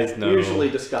you guys know. We usually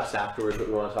discuss afterwards what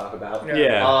we want to talk about.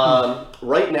 Yeah.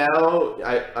 Right now,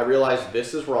 I realize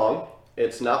this is wrong.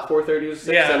 It's not 4:30 to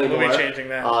 6 anymore. We'll be changing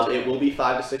that. It will be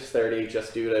 5 to 6:30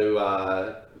 just due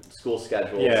to school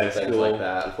schedules and things like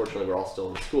that. Unfortunately, we're all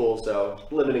still in school, so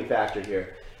limiting factor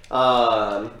here.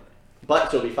 But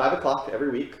so it'll be 5 o'clock every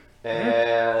week.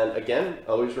 And again,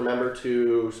 always remember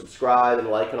to subscribe and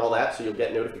like and all that, so you'll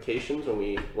get notifications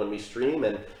when we stream.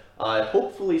 And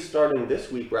hopefully, starting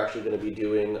this week, we're actually going to be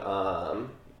doing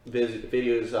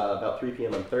videos about 3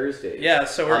 p.m. on Thursdays. Yeah,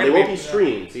 so they won't be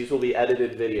streams. These will be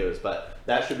edited videos, but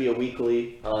that should be a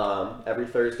weekly every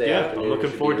Thursday afternoon. I'm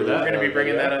looking forward to that. We're going to be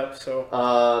bringing that up. So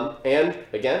and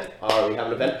again, we have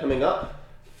an event coming up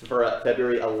for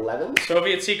February 11th.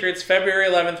 Soviet Secrets, February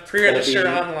 11th. Pre-register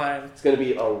online. It's going to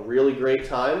be a really great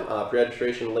time.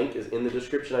 Pre-registration link is in the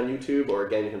description on YouTube, or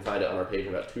again, you can find it on our page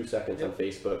in about 2 seconds on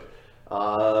Facebook.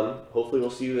 Hopefully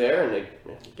we'll see you there, and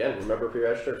again, remember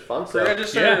pre-register, it's fun.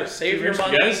 Pre-register, save your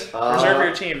money, reserve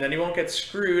your team, then you won't get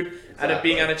screwed out of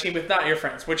being on a team with not your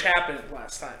friends, which happened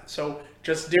last time. So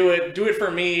just do it for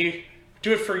me,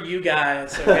 do it for you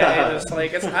guys. Okay, just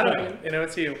like I don't know,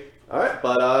 it's you. All right,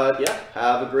 but yeah,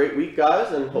 have a great week,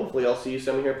 guys, and hopefully I'll see you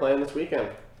some here playing this weekend.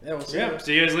 Yeah, we'll see. Yeah,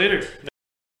 see you guys later.